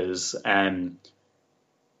players, and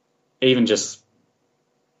even just,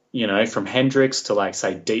 from Hendrix to like,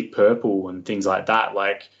 say, Deep Purple and things like that.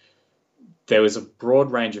 Like, there was a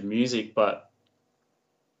broad range of music, but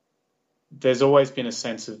there's always been a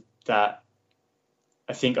sense of that.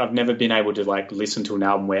 I think I've never been able to like listen to an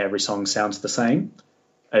album where every song sounds the same.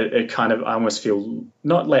 It kind of, I almost feel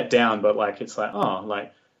not let down, but like, it's like, oh,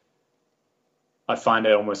 like, I find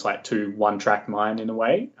it almost like too one-track mind in a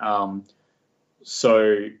way.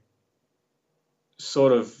 So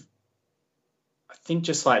sort of, I think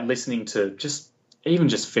just like listening to even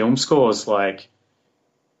just film scores, like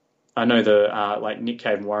I know like Nick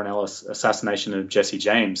Cave and Warren Ellis assassination of Jesse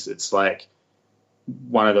James. It's like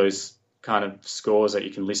one of those kind of scores that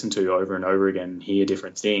you can listen to over and over again and hear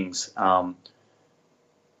different things.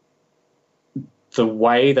 The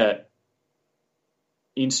way that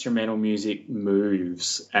instrumental music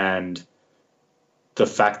moves, and the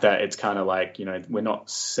fact that it's kind of like, we're not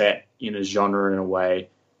set in a genre in a way,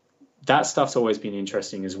 that stuff's always been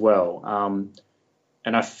interesting as well.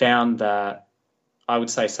 And I found that I would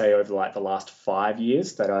say over like the last 5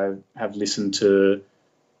 years that I have listened to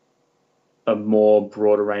a more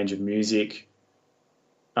broader range of music,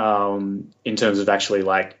 in terms of actually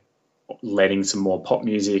like letting some more pop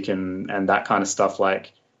music and that kind of stuff,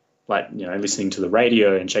 like listening to the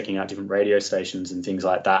radio and checking out different radio stations and things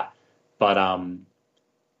like that. But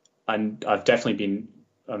I've definitely been,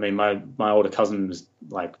 my older cousin was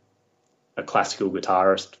like a classical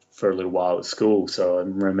guitarist for a little while at school, so I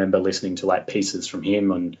remember listening to like pieces from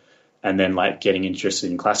him, and then like getting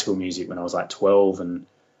interested in classical music when I was like 12, and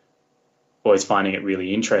always finding it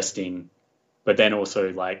really interesting, but then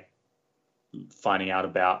also like finding out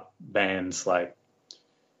about bands like,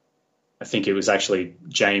 I think it was actually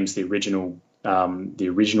James, the original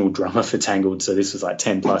drummer for Tangled. So this was like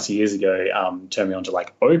 10 plus years ago. Turned me on to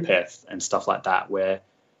like Opeth and stuff like that, where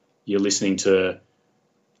I listened to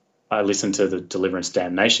the Deliverance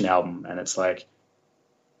Damnation album, and it's like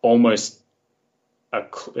almost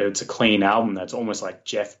it's a clean album that's almost like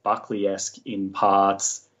Jeff Buckley-esque in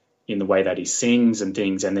parts, in the way that he sings and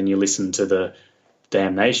things. And then you listen to the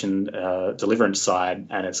Damnation Deliverance side,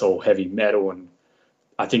 and it's all heavy metal. And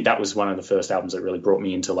I think that was one of the first albums that really brought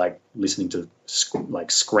me into like listening to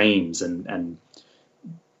like screams and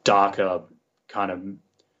darker kind of,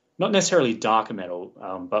 not necessarily darker metal,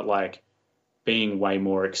 but like being way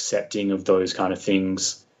more accepting of those kind of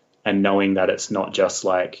things, and knowing that it's not just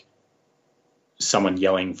like someone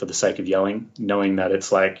yelling for the sake of yelling, knowing that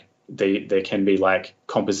it's like there can be like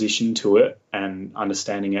composition to it, and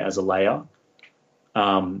understanding it as a layer.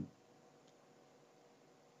 I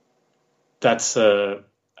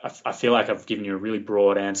feel like I've given you a really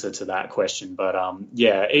broad answer to that question, but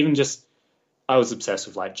yeah, even just, I was obsessed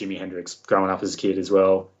with like Jimi Hendrix growing up as a kid as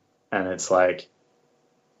well, and it's like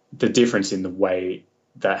the difference in the way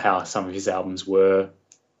that how some of his albums were,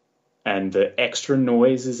 and the extra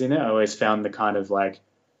noises in it. I always found the kind of like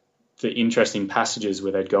the interesting passages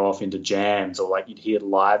where they'd go off into jams, or like you'd hear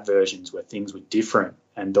live versions where things were different,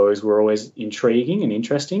 and those were always intriguing and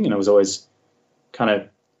interesting. And it was always kind of,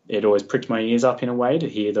 it always pricked my ears up in a way to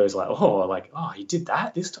hear those like, oh, he did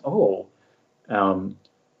that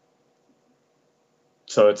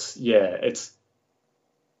so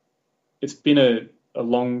it's been a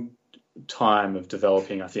long time of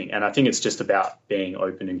developing, I think. And I think it's just about being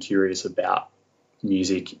open and curious about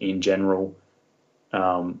music in general.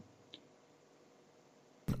 When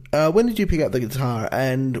did you pick up the guitar,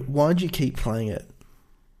 and why did you keep playing it?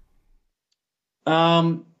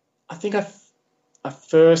 I think I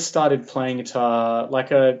first started playing guitar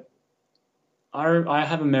like I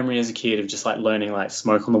have a memory as a kid of just like learning like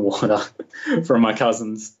Smoke on the Water from my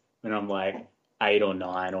cousins when I'm like 8 or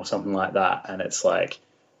 9 or something like that. And it's like,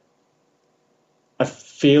 I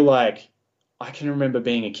feel like I can remember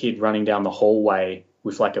being a kid running down the hallway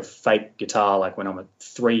with like a fake guitar, like when I'm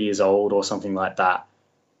 3 years old or something like that,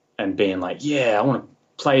 and being like, yeah, I want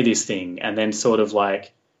to play this thing. And then sort of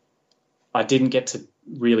like, I didn't get to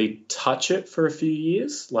really touch it for a few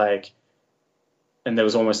years, like, and there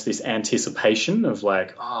was almost this anticipation of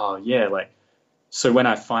like, oh yeah, like, so when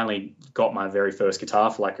I finally got my very first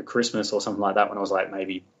guitar for like a Christmas or something like that, when I was like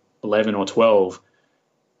maybe 11 or 12,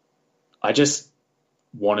 I just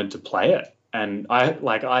wanted to play it. And I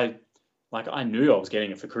knew I was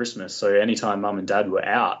getting it for Christmas. So anytime mum and dad were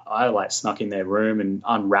out, I like snuck in their room and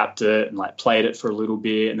unwrapped it and like played it for a little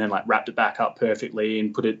bit, and then like wrapped it back up perfectly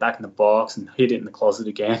and put it back in the box and hid it in the closet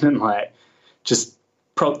again. And like, just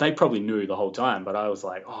they probably knew the whole time, but I was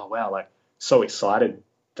like, oh wow, like so excited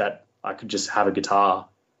that I could just have a guitar.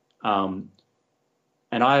 And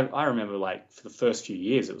I remember, like, for the first few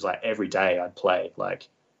years, it was like every day I'd play. Like,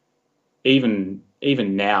 even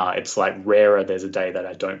now, it's like rarer there's a day that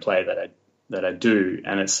I don't play that I do,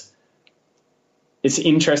 and it's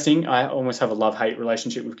interesting. I almost have a love-hate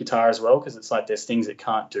relationship with guitar as well, because it's like there's things it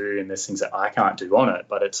can't do and there's things that I can't do on it,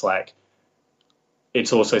 but it's like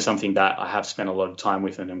it's also something that I have spent a lot of time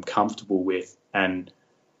with and am comfortable with, and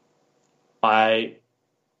I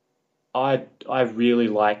really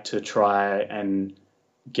like to try and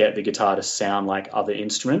get the guitar to sound like other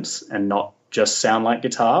instruments and not just sound like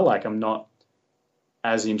guitar. Like, I'm not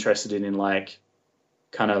as interested in like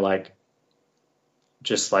kind of like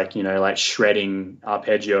just like, you know, like shredding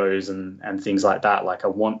arpeggios and things like that. Like, I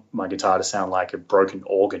want my guitar to sound like a broken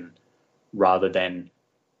organ rather than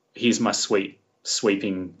here's my sweet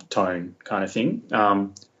sweeping tone kind of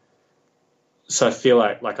thing. So I feel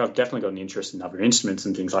like I've definitely got an interest in other instruments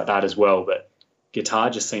and things like that as well, but guitar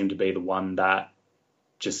just seemed to be the one that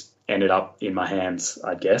just ended up in my hands,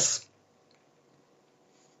 I guess.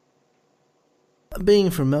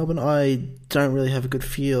 Being from Melbourne, I don't really have a good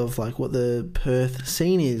feel of like what the Perth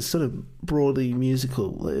scene is, sort of broadly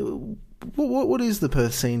musical. What is the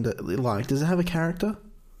Perth scene like? Does it have a character?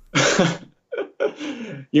 I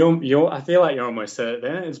feel like you're almost said it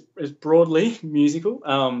there. It's broadly musical.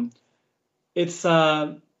 It's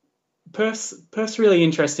Perth's really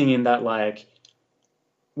interesting in that, like,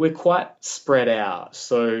 we're quite spread out.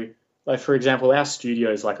 So, like, for example, our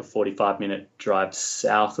studio is like a 45-minute drive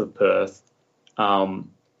south of Perth.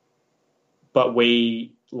 But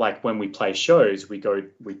we, like, when we play shows, we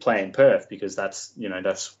play in Perth because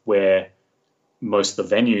that's where most of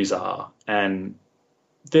the venues are. And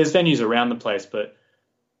there's venues around the place, but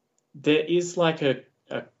there is like a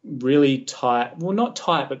really tight, well, not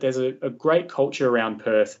tight, but there's a great culture around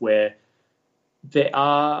Perth where there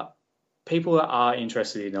are people that are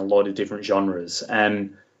interested in a lot of different genres.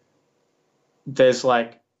 And there is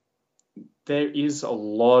a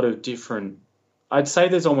lot of different, I'd say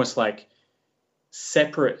there's almost like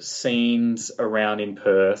separate scenes around in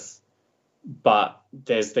Perth, but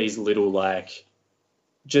there's these little like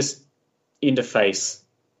just interface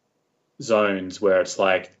zones where it's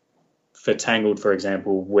like, for Tangled, for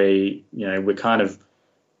example, we're kind of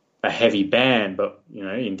a heavy band, but, you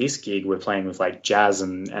know, in this gig we're playing with like jazz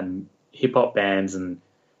and hip hop bands and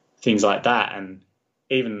things like that. And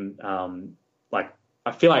even like,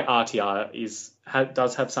 I feel like RTR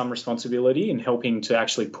does have some responsibility in helping to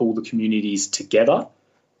actually pull the communities together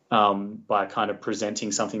by kind of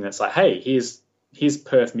presenting something that's like, hey, here's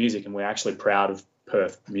Perth music, and we're actually proud of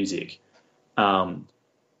Perth music. And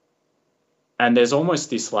there's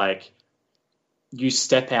almost this like, you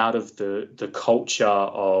step out of the culture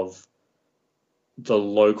of the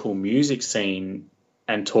local music scene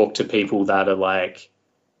and talk to people that are like,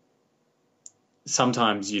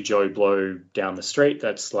 sometimes you Joe Blow down the street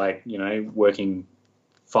that's like, you know, working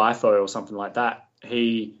FIFO or something like that.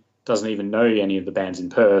 He doesn't even know any of the bands in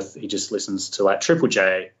Perth. He just listens to like Triple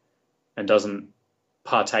J and doesn't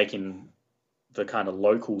partake in the kind of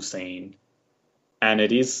local scene. And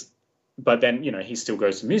it is, but then, you know, he still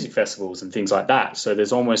goes to music festivals and things like that. So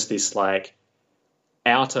there's almost this like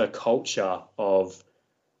outer culture of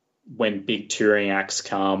when big touring acts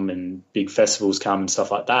come and big festivals come and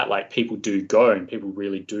stuff like that, like people do go and people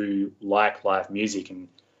really do like live music, and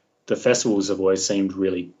the festivals have always seemed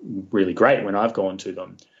really, really great when I've gone to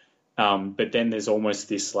them. But then there's almost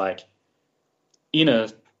this like inner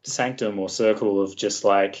sanctum or circle of just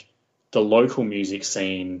like the local music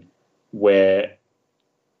scene where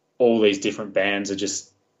all these different bands are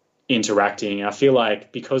just interacting. I feel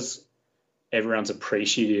like because everyone's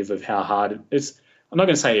appreciative of how hard it is, I'm not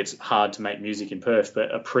going to say it's hard to make music in Perth,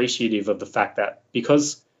 but appreciative of the fact that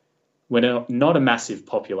because we're not a massive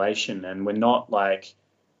population and we're not like,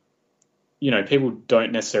 you know, people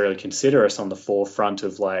don't necessarily consider us on the forefront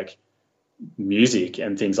of like music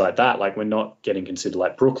and things like that. Like, we're not getting considered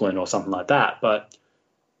like Brooklyn or something like that. But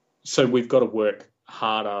so we've got to work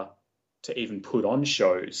harder to even put on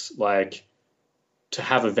shows. Like, to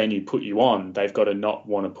have a venue put you on, they've got to not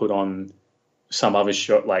want to put on some other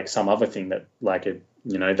show, like some other thing that like a,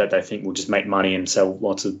 you know, that they think will just make money and sell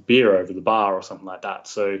lots of beer over the bar or something like that.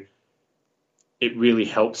 So it really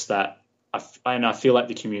helps that. I feel like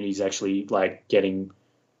the community is actually like getting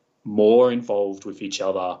more involved with each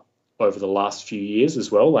other over the last few years as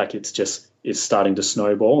well. Like, it's starting to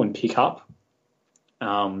snowball and pick up.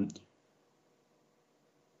 And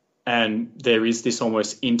there is this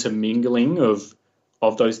almost intermingling of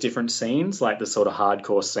those different scenes, like the sort of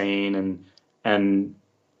hardcore scene and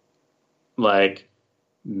like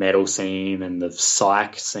metal scene and the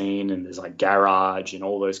psych scene, and there's like garage and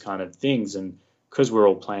all those kind of things. And because we're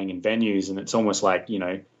all playing in venues, and it's almost like,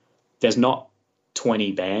 there's not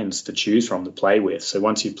 20 bands to choose from to play with. So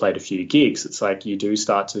once you've played a few gigs, it's like you do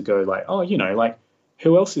start to go like, oh, like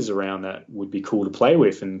who else is around that would be cool to play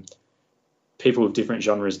with? And people of different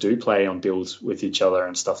genres do play on bills with each other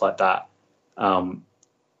and stuff like that. I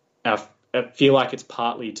feel like it's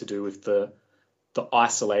partly to do with the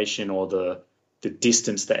isolation or the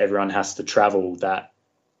distance that everyone has to travel, that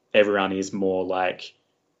everyone is more like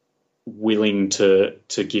willing to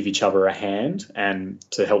give each other a hand and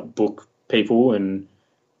to help book people, and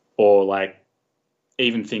or like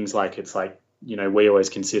even things like, it's like, we always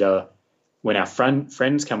consider when our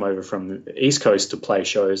friends come over from the East Coast to play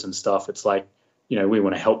shows and stuff, it's like, we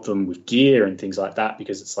want to help them with gear and things like that,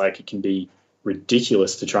 because it's like it can be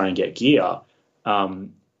ridiculous to try and get gear.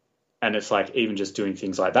 And it's like even just doing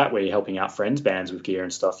things like that where you're helping out friends' bands with gear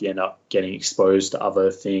and stuff, you end up getting exposed to other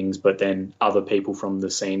things, but then other people from the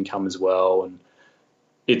scene come as well. And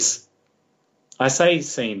I say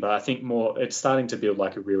scene, but I think more it's starting to build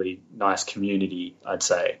like a really nice community, I'd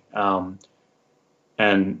say.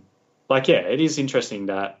 And like, yeah, it is interesting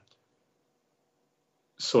that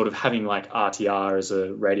sort of having like RTR as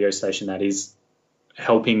a radio station that is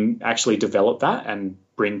helping actually develop that and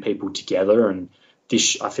bring people together. And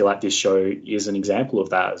I feel like this show is an example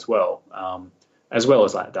of that as well as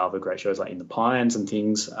like the other great shows like In the Pines and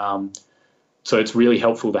things. So it's really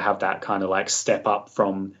helpful to have that kind of like step up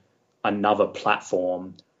from another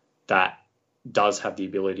platform that does have the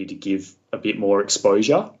ability to give a bit more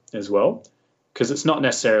exposure as well. Because it's not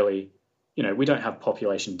necessarily, we don't have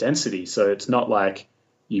population density. So it's not like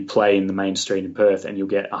you play in the main street in Perth and you'll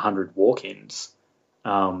get 100 walk-ins.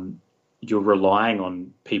 You're relying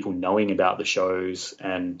on people knowing about the shows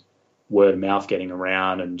and word of mouth getting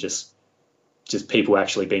around, and just people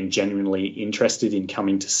actually being genuinely interested in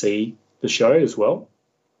coming to see the show as well.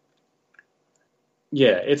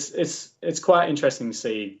 Yeah, it's quite interesting to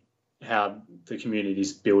see how the community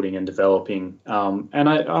is building and developing. And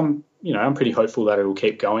I'm pretty hopeful that it will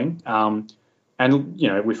keep going. And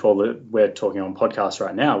with all we're talking on podcasts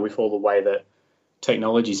right now, with all the way that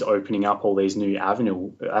technology is opening up all these new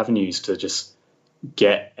avenues to just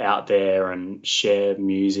get out there and share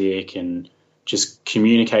music and just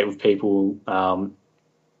communicate with people.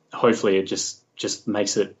 Hopefully it just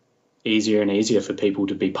makes it easier and easier for people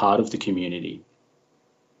to be part of the community.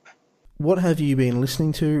 What have you been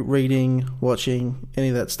listening to, reading, watching, any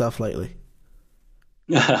of that stuff lately?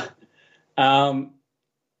 I've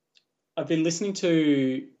been listening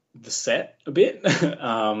to The Set a bit.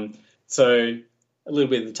 So a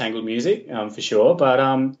little bit of the Tangled music, for sure. But,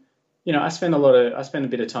 I spend a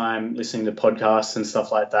bit of time listening to podcasts and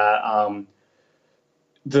stuff like that. One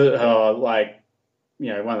of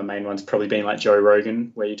the main ones probably being like Joe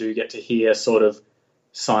Rogan, where you do get to hear sort of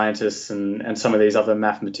scientists and some of these other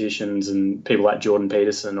mathematicians and people like Jordan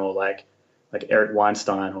Peterson or like Eric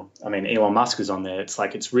Weinstein, or Elon Musk is on there. It's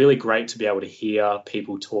like, it's really great to be able to hear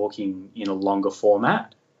people talking in a longer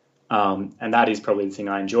format. And that is probably the thing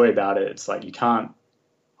I enjoy about it. It's like you can't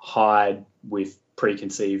hide with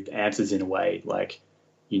preconceived answers in a way. Like,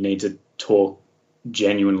 you need to talk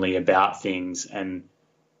genuinely about things. And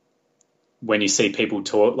when you see people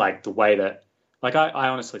talk, like the way that, like, I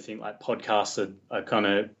honestly think like podcasts are kind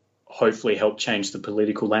of hopefully help change the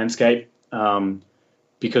political landscape,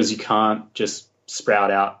 because you can't just sprout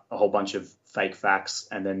out a whole bunch of fake facts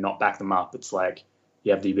and then not back them up. It's like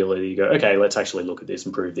you have the ability to go, okay, let's actually look at this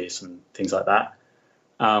and prove this and things like that.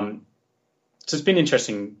 So it's been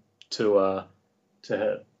interesting to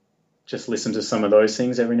just listen to some of those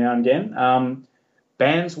things every now and again.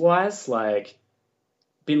 Bands wise, like,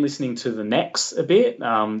 been listening to The Necks a bit.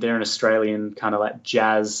 They're an Australian kind of like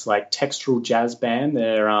jazz, like textural jazz band.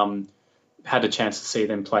 They're had a chance to see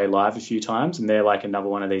them play live a few times, and they're like another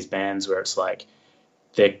one of these bands where it's like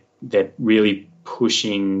they're really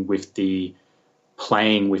pushing with the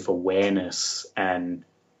playing with awareness and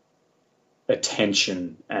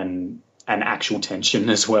attention and actual tension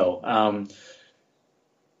as well.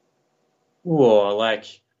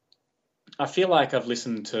 I feel like I've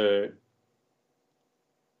listened to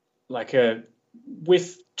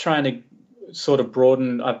with trying to sort of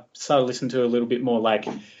broaden, I've started listening to a little bit more like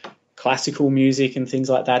classical music and things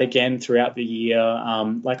like that again throughout the year. I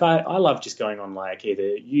love just going on like either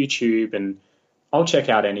YouTube, and I'll check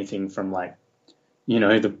out anything from like,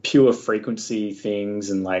 the pure frequency things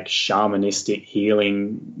and like shamanistic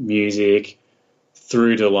healing music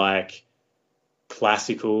through to like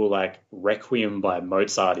classical, like Requiem by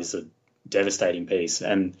Mozart is a devastating piece.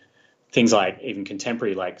 And things like even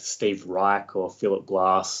contemporary, like Steve Reich or Philip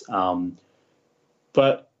Glass.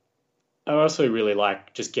 But I also really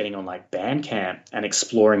like just getting on like Bandcamp and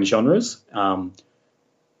exploring genres,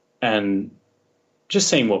 and just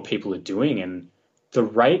seeing what people are doing, and the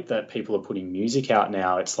rate that people are putting music out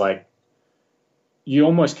now. It's like you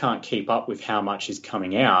almost can't keep up with how much is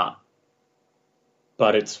coming out,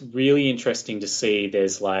 but it's really interesting to see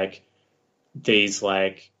there's like these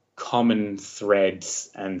like common threads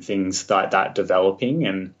and things like that developing.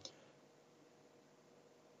 And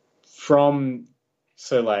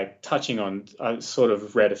so like touching on, I sort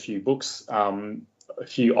of read a few books, a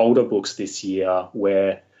few older books this year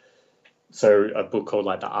so a book called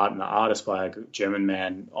like The Art and the Artist by a German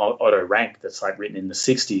man, Otto Rank, that's like written in the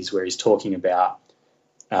 60s, where he's talking about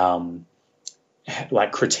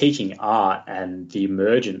like critiquing art and the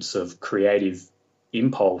emergence of creative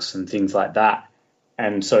impulse and things like that.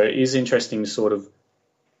 And so it is interesting to sort of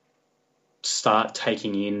start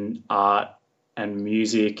taking in art and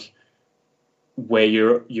music where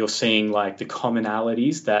you're seeing like the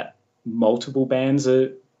commonalities that multiple bands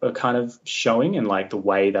are kind of showing, and like the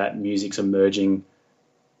way that music's emerging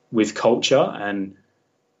with culture, and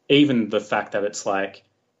even the fact that it's like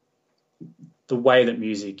the way that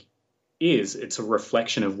music is, it's a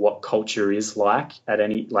reflection of what culture is like at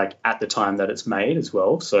the time that it's made as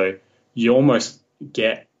well. So you almost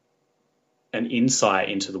get an insight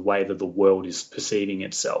into the way that the world is perceiving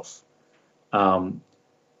itself. And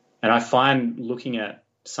I find looking at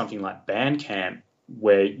something like Bandcamp,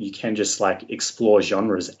 where you can just like explore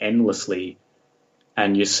genres endlessly,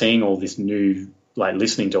 and you're seeing all this new, like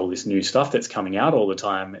listening to all this new stuff that's coming out all the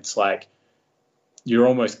time. It's like you're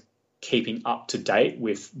almost keeping up to date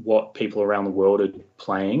with what people around the world are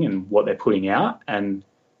playing and what they're putting out. And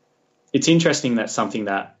it's interesting that something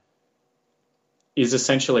that is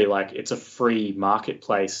essentially like, it's a free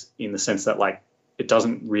marketplace in the sense that like it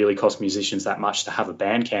doesn't really cost musicians that much to have a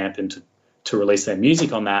Bandcamp and to release their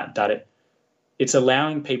music on that it's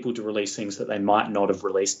allowing people to release things that they might not have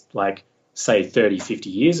released, like say 30, 50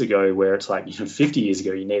 years ago, where it's like, 50 years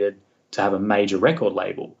ago you needed to have a major record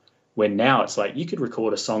label, where now it's like you could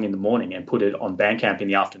record a song in the morning and put it on Bandcamp in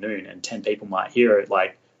the afternoon and 10 people might hear it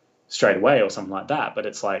like straight away or something like that. But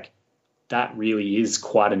it's like that really is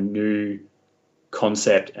quite a new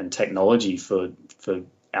concept and technology for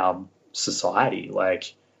our society.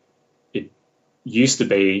 Like it used to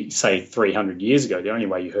be, say 300 years ago, the only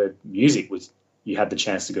way you heard music was you had the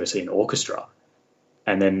chance to go see an orchestra,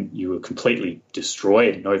 and then you were completely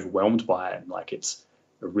destroyed and overwhelmed by it. And like, it's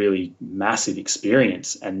a really massive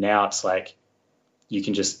experience. And now it's like, you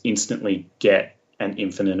can just instantly get an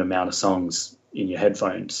infinite amount of songs in your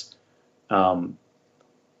headphones. So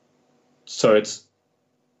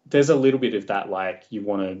there's a little bit of that, like you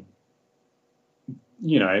want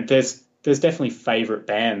to, there's definitely favorite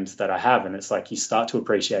bands that I have. And it's like, you start to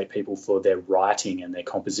appreciate people for their writing and their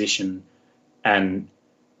composition, and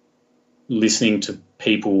listening to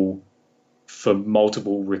people for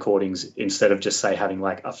multiple recordings instead of just say having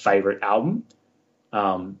like a favorite album.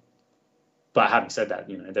 But having said that,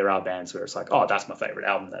 there are bands where it's like, oh, that's my favorite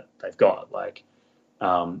album that they've got. Like,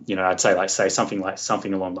 I'd say something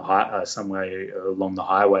along the somewhere along the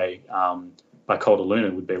highway by Cold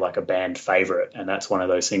Luna would be like a band favorite. And that's one of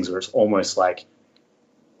those things where it's almost like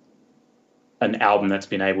an album that's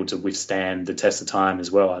been able to withstand the test of time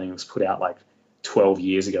as well. I think it was put out like 12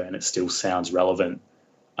 years ago and it still sounds relevant.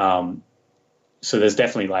 So there's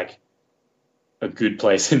definitely like a good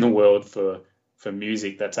place in the world for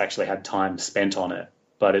music that's actually had time spent on it.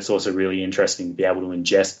 But it's also really interesting to be able to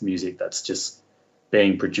ingest music that's just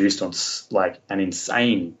being produced on like an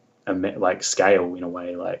insane like scale, in a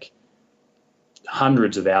way, like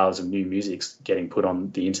hundreds of hours of new music getting put on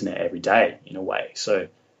the internet every day, in a way. So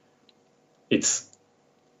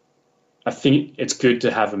I think it's good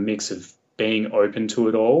to have a mix of being open to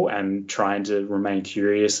it all and trying to remain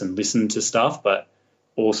curious and listen to stuff, but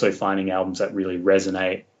also finding albums that really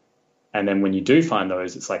resonate. And then when you do find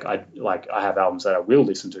those, it's like I have albums that I will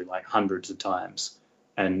listen to like hundreds of times,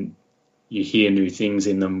 and you hear new things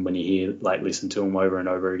in them when you listen to them over and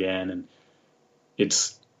over again. And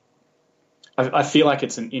I feel like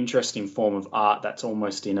it's an interesting form of art that's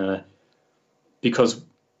almost because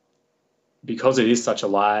it is such a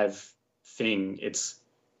live thing, it's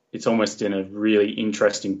almost in a really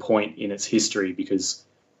interesting point in its history, because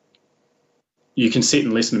you can sit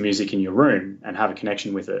and listen to music in your room and have a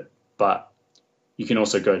connection with it, but you can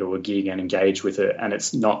also go to a gig and engage with it. And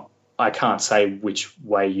it's not, I can't say which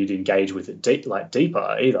way you'd engage with it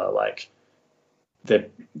deeper either. Like they're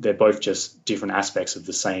both just different aspects of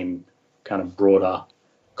the same kind of broader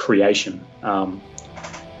creation.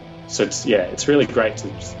 So it's really great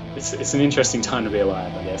to. It's an interesting time to be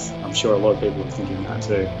alive, I guess. I'm sure a lot of people are thinking that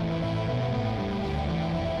too.